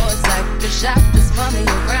follow. It's like the shop is spun me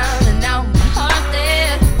around, and now my heart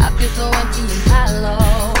there. I feel so empty and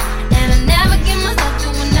hollow, and I never give myself to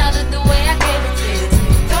another the way I gave it to you.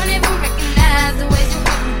 Don't even recognize the way you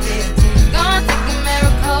make me feel. Gonna take a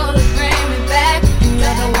miracle to bring me back, and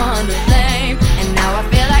you're the one to blame. And now I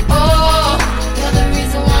feel like, oh, you're the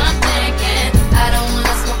reason why I'm thinking I don't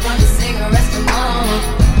wanna smoke on the cigarettes no more.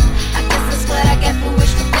 I guess that's what I get for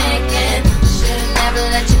wishful thinking. Should've never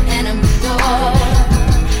let you enter my door.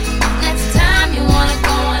 Next time you wanna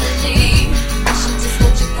go on a leave, I should just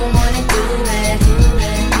let you go on and do it.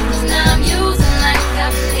 'Cause now I'm using like I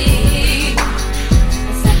believe.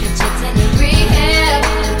 It's like a chick in the rehab,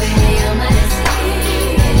 baby, I'm a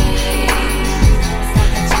disease. It's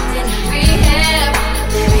like a chick in the rehab,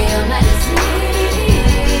 baby, I'm a disease.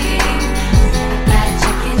 I got a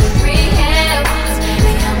chick in the rehab, 'cause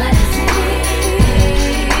baby, I'm a disease.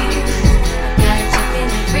 I got a chick in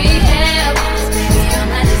the rehab, 'cause baby,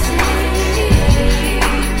 I'm a disease.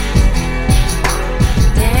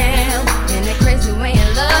 Damn, isn't it crazy when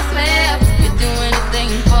your love smash? You do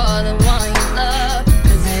anything for the one you love.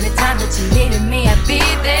 'Cause anytime that you needed me, I'd be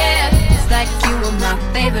there. It's like you were my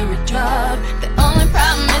favorite drug. The only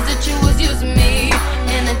problem is that you was using me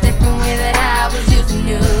in a different way that I was using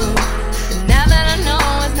you. But now that I know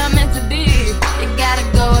it's not meant to be, you gotta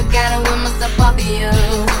go, I gotta win myself off of you.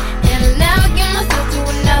 And I'll never give myself to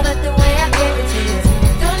another the way I gave it to you.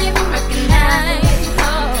 Don't even recognize,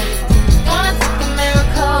 oh. Gonna take a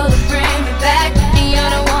miracle to bring me back, and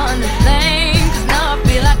you're the one to blame. 'Cause now I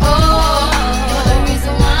feel like, oh, you're the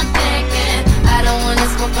reason why I'm thinking I don't wanna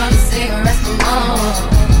smoke on the cigarettes no more.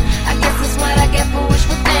 I guess that's what I get for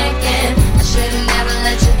wishful thinking. I should've never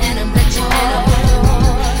let you in and let you in.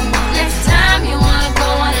 Next time you wanna go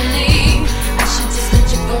on and leave, I should just let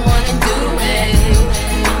you go on and do it.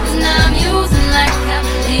 'Cause now I'm using like I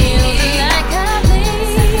believe.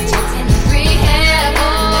 It's like a chick in the rehab, oh,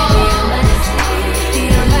 baby, I'm a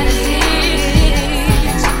disease. I'm a disease. It's like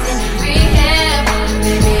a chick in the rehab,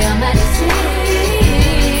 baby, I'm a disease.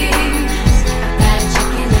 I got a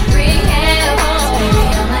chick in the rehab, oh, baby,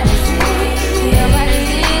 I'm a disease. I'm a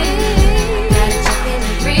disease. Got a chick in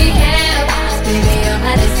the rehab, baby, I'm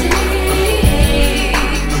a disease.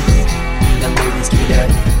 Now ladies, give me that.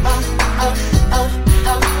 Now give me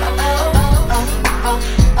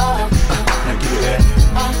that.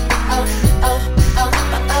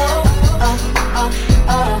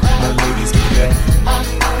 Now ladies, give me that. Now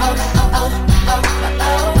give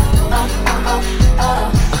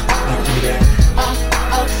me that.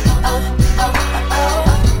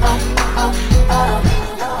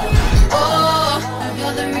 Oh,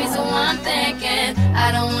 you're the reason why I'm thinking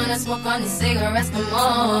I don't wanna smoke on these cigarettes no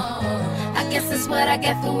more. I guess that's what I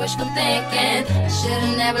get for wishful thinking. I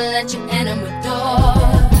should've never let you enter my door.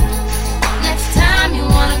 Next time you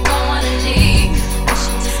wanna go on and leave, I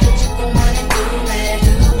should just let you go on and do it.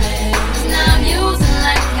 'Cause now I'm using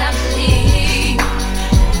like I believe.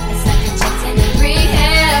 It's like a chick in the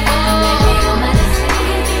rehab, oh, baby, I'm a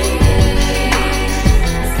disease.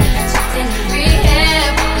 It's like a chick in the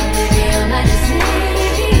rehab, baby, I'm a disease.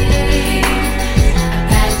 I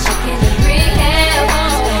got a chick in the rehab,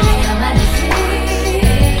 oh, baby, I'm a disease.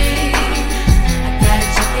 I got a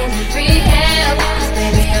chick in the rehab, 'cause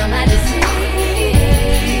baby, I'm a disease.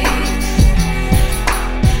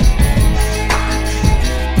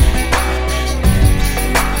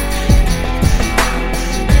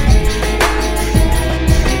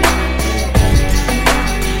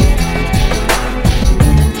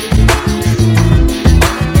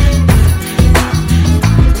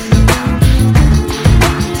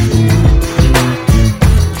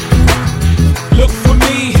 Look for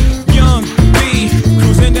me, young B,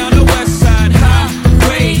 cruising down the west side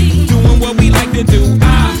highway, doing what we like to do.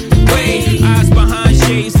 Eyes behind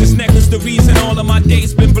shades. This necklace the reason all of my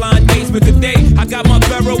dates been blind dates. But today I got my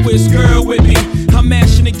Ferroist girl with me. I'm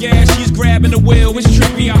mashing the gas, she's grabbing the wheel. It's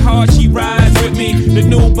trippy how hard she rides with me. The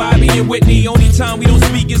new Bobby and Whitney. Only time we don't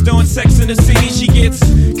speak is during Sex in the City. She gets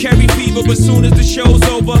carry fever, but soon as the show's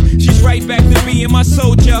over, she's right back to being my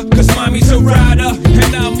soldier. 'Cause mommy's a rider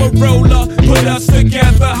and I'm a roller. Put us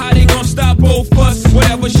together, how they gon' stop both us?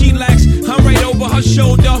 Whatever she lacks, I'm right over her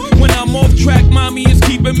shoulder. When I'm off track, mommy is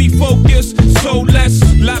keeping me focused. So let's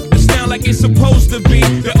lock this down like it's supposed to be.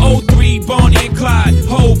 The 03, Bonnie and Clyde,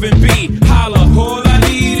 Hove and B. Holla, all I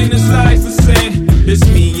need in this life is sin. It's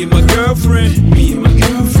me and my girlfriend, me and my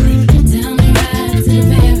girlfriend. Tell me right to the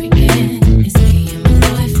very end. It's me and my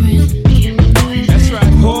boyfriend, me and my boyfriend. That's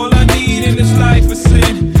right. All I need in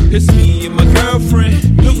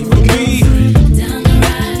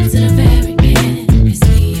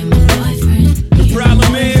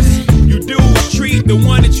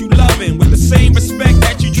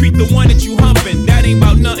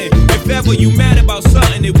Whenever you mad about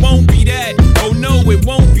something, it won't be that. Oh no, it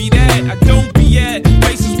won't be that. I don't be at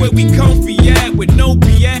places where we comfy at with no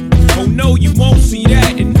BS. Oh no, you won't see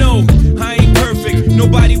that. And no, I ain't perfect.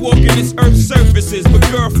 Nobody walking this earth's surfaces. But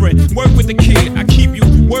girlfriend, work with the kid. I keep you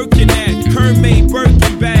working at Hermès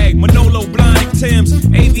Birkin bag, Manolo Blahnik Tim's,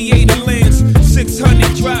 aviator lens,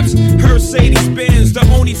 600 drops, Mercedes Benz. The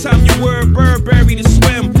only time you wear a Burberry to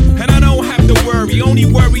swim, and I don't have to worry. Only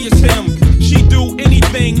worry is him. She do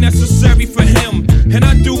anything necessary for him, and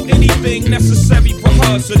I do anything necessary for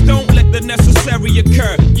her. So don't let the necessary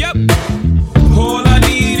occur. Yep. All I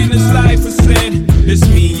need in this life is sin. It's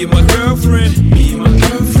me and my girlfriend. Me and my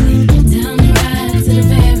girlfriend. Down the ride to the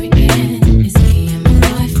very end. It's me and my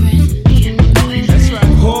boyfriend. Me and my boyfriend. That's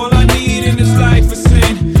right. All I need in this life is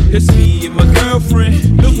sin. It's me and my girlfriend.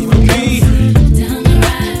 Look for me. Down the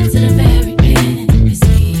ride to the very end. It's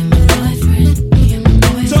me and my boyfriend. Me and my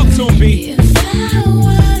boyfriend. Talk to me. If I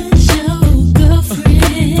was your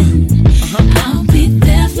girlfriend, I'll be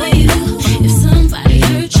there for you. If somebody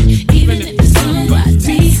hurt you, even if it's somebody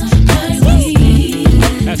we.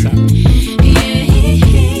 That's how. Yeah.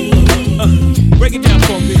 Break it down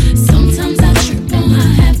for me. Sometimes I trip on how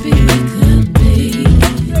happy we could be.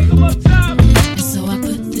 So I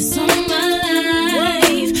put this on my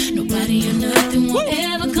life. Nobody or nothing will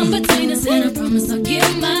ever come between us, and I promise I'll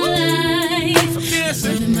give my life.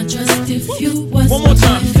 Love and my trust if you was one more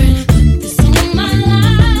time. Put this on my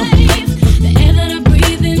life. The air that I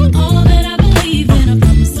breathe in, all that I believe in, I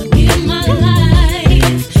promise I'll give my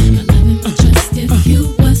life. My love and my trust if you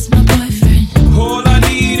was my boyfriend. All I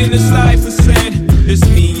need in this life is sin. It's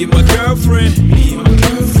me and my girlfriend. Me and my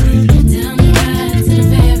girlfriend. Down the ride to the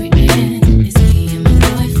very end. It's me and my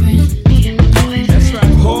boyfriend. Me and my boyfriend. That's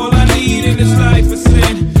right. All I need in this life is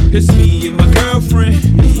sin. It's me and my girlfriend.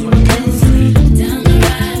 Me and my girlfriend. Down the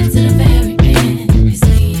ride to the very end. It's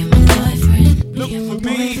me and my boyfriend. Look Me and my for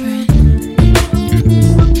me. boyfriend.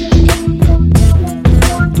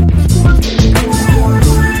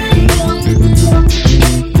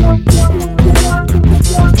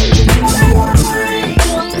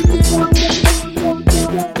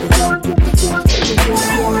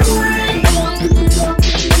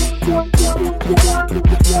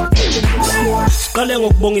 Qale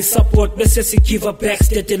ngokubonga isupport bese sigive back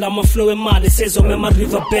stetela ama flow emali sezome ema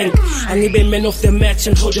river bank angibe man of the match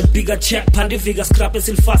and hold a bigger check pandivika scrap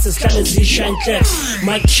esilfast esihlale zishine clear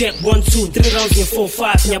mic check 1 2 3 rounds nge 4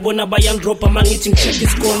 5 ngiyabona bayan drop mangithi check the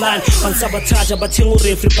score line bansabathatha bathenga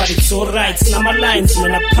ureferee but it's all right sinama lines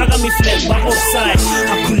mina kuphakama iflag ba offside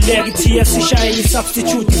akhuleka ithi sishaya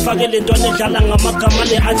isubstitute ifake lento nedlala ngamagama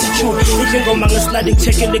ne attitude idle ngoma ngesliding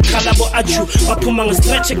check le khala bo achu baphuma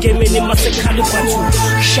nge-stretch game ni masekhali bathu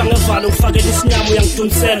shanga valo ufake lesinyamo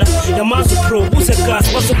yangidunisela yamazi pro buze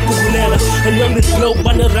gas bazokugulela and when we blow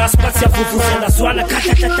bane ras bathi yavuvuzela zwana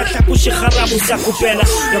khathathatha kushiharabu sakupela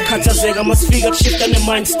yakhathazeka masifika kushifta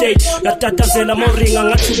ne-mind state yatatazela mawringa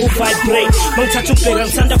ngathi ku-vibrate mangithatha ukubheka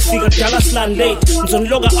ngisanda kufika dala slan late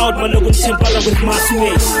ngizoniloga out maloku ngithempala with my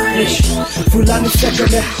space ish fulani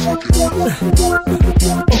sekele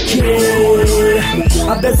okay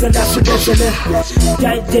abezela shibezele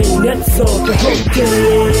dayday netso the whole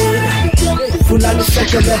day fulani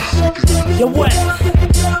sekele you're wet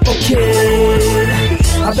okay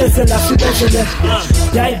abezela shibezele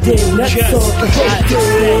dayday netso the whole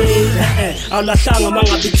day awulahlanga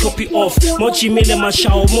mangabe choppy off mojimile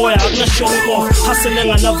mashawo moya akuna show off hustle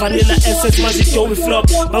ngana vanilla essence mazi dough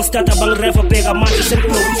flop bangstata bangreva bheka manje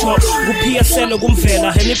sekublow top kuPSL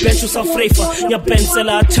kumvela any bench usafrefa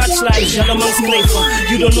nyabensela touchline jala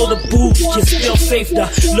mangscraper you don't know the boo you still faith da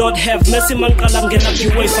Lord have mercy manqala ngena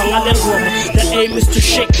kuwefa ngale ngoma the aim is to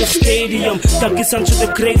shake the stadium takisa to the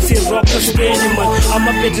great rock stadium man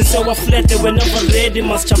amabhethi sewa flat whenever ready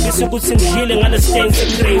must chapisa ukuthi ngidlile ngale stain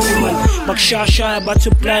secrazy man bakshasha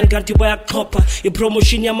bathu plan kanti bayakhopha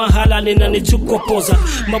ipromotion yamahala nina nithukopoza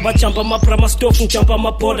mabajamba amaprama stove ngijamba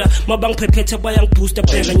amaborder mabangiphephethe bayangibooster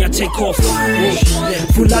bheka nya take off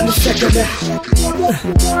fulani sekele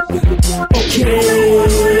okay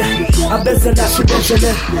abezela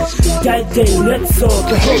shibezele dayday netso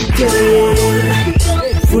the whole day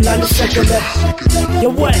fulani sekele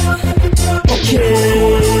you're wet okay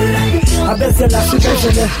abezela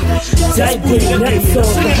shibezele dayday netso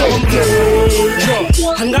the whole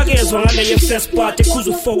day hangakezwa ngale ye first part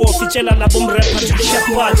kuzu for off itshela labo mrapper to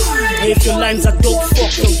chef part if your lines are dope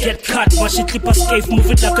fuck don't get cut mashi clipper scave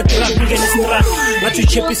move it like a drug ngene strap ngathi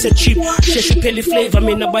chip is a cheap sheshu peli flavor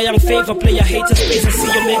mina bayang favor player haters space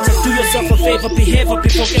see you later do yourself a favor behave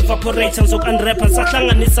before evaporate ngizok unrapper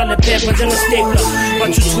sahlanganisa le paper njenga stapler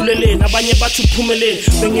bathuthuleleni abanye bathuphumeleni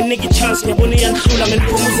benginike chance ngiyabona iyanhlula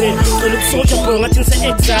ngeliphumuzeni ngicela ukusoja boy ngathi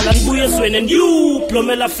ngise-exile angibuye ezweni and you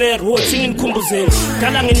blomela fair wothi nginikhumbuzeni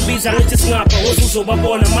dala nginibiza ngithi singapha wothi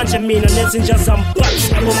uzobabona manje mina nezinja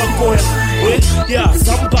zambucks ngabomakoya ya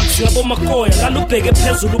zambucks ngabomakoya lala ubheke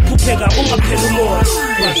phezulu uphupheka ungaphela umoya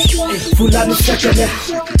fulani usekele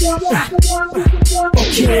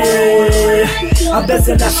okay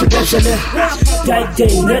abezela shibezele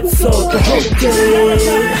day netso the whole day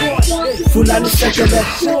fulani usekele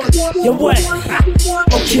your way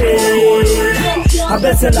okay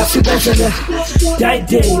abezela shibezele day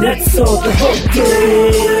netso the whole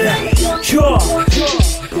day sure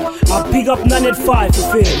I pick up 985 for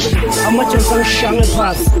fair. How much I'm going to shang and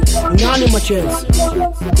pass? None of my chance.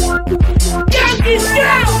 Yankee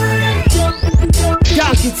down!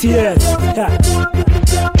 Yankee tears.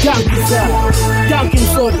 Yankee sir. Yankee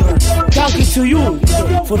soda. Yankee to you.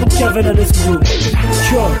 For the Kevin of this group.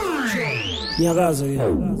 Sure. Nyagazo, yeah.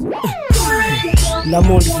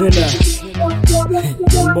 Lamont Villa.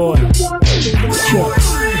 Boy. Sure.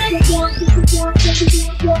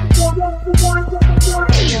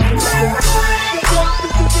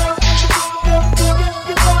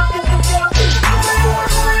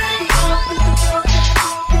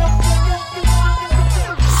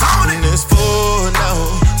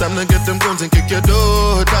 Time to get them guns and kick your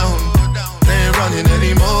door down. They ain't running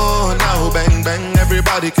anymore now. Bang, bang,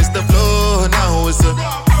 everybody kiss the floor now. It's a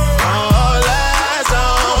all eyes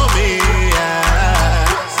on me. I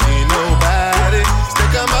see nobody.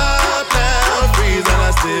 Stick 'em up now. Freeze and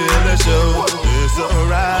I steal the show. It's a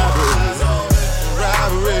robbery.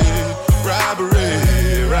 Robbery. Robbery.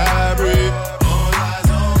 Robbery. All eyes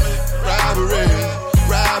on me. Robbery.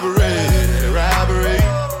 Robbery. Robbery.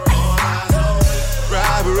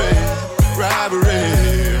 Robbery, robbery,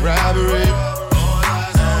 robbery,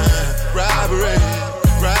 robbery,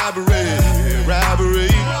 robbery,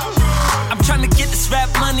 robbery. I'm trying to get this rap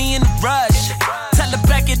money in a rush. Tell her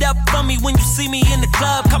back it up for me when you see me in the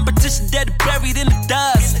club. Competition dead buried in the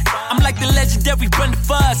dust. I'm like the legendary Brenda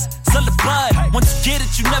Fuss. Son of bud, once you get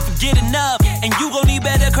it, you never get enough. And you gon' need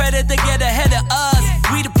better credit to get ahead of us.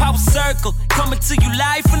 We the power circle, coming to you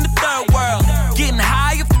live from the third world. Getting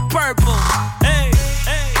higher for purple. Hey.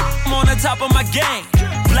 I'm on the top of my game.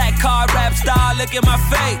 Black card rap star, look at my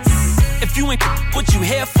face. If you ain't what you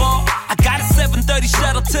here for, I got a 7:30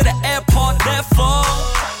 shuttle to the airport. Therefore,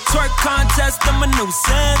 twerk contest, I'm a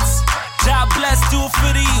nuisance. God bless, do it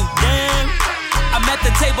for the you, damn. I'm at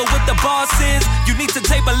the table with the bosses. You need to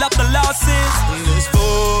table up the losses. It's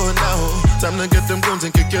 4 now. Time to get them guns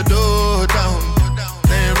and kick your door down.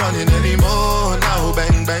 They ain't running anymore now.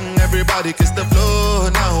 Bang, bang, everybody kiss the floor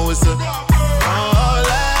now. It's a all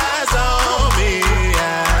eyes on me. I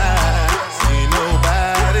see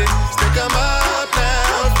nobody. Stick 'em up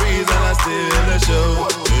now. Freeze and I steal the show.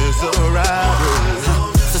 It's a robbery.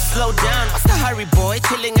 So slow down, what's the hurry, boy?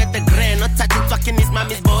 Chilling at the grand, not touching, fucking these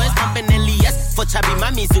mommy's boys. Pumping Elias for chubby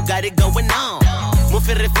mummies who got it going on.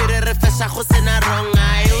 Mufere refresha khosena wrong.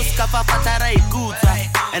 I uska papatara ikutwa.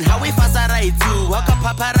 And how we fasara itu, waka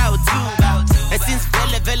papara utu. And since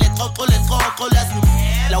vele toko las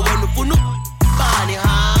la when ufunu body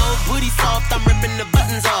how booty soft, I'm ripping the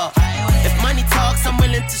buttons off. If money talks, I'm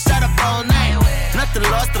willing to shut up all night. Nothing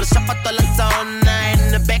lost, the shapato langs all night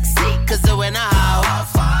in the backseat, cause it went out.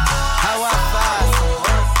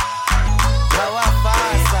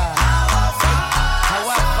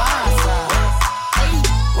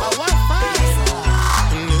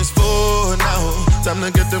 Time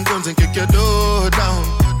to get them guns and kick your door down.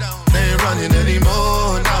 They ain't running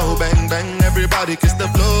anymore now. Bang, bang, everybody kiss the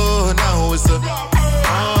floor now. It's a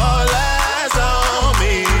all eyes on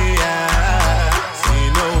me. I see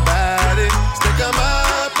nobody. Stick 'em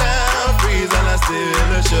up now. Freeze and I steal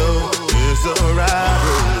the show. It's a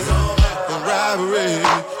robbery. Robbery.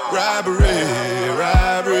 Robbery.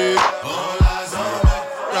 Robbery. All eyes on me.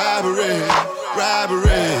 Robbery.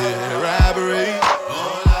 Robbery. Robbery.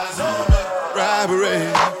 Robbery,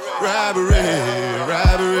 robbery,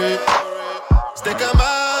 robbery. Stick 'em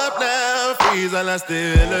up now, freeze and I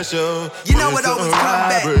steal the show. You know it always come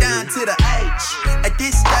back down to the H. At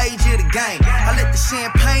this stage of the game, I let the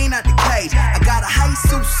champagne out the cage. I got a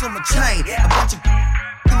Jesus on my chain, a bunch of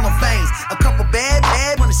in my veins, a couple bad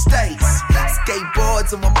on the States.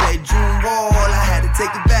 Skateboards on my bedroom wall, I had to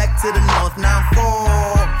take it back to the North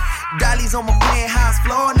 94. Dollies on my penthouse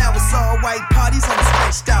floor, now it's all white parties on the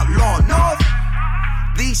stretched out lawn. North.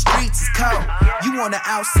 These streets is cold. You on the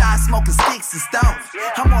outside smoking sticks and stones.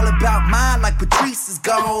 I'm all about mine like Patrice's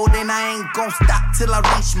gold. And I ain't gon' stop till I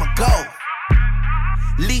reach my goal.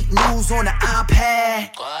 Leak news on the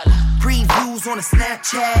iPad. Previews on the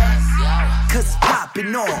Snapchat. Cause it's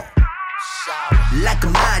poppin' off. like a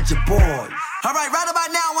magic boy. Alright, right about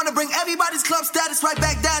now, I wanna bring everybody's club status right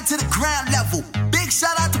back down to the ground level. Big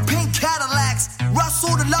shout out to Pink Cadillacs,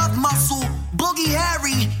 Russell the Love Muscle, Boogie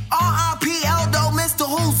Harry, R.I.P. Eldo, Mr.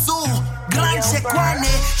 Husu, Gran Chequane,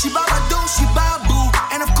 Shibabadu, Shibabu,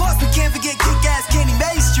 and of course we can't forget kick-ass Kenny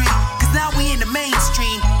May Street, cause now we in the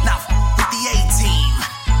mainstream.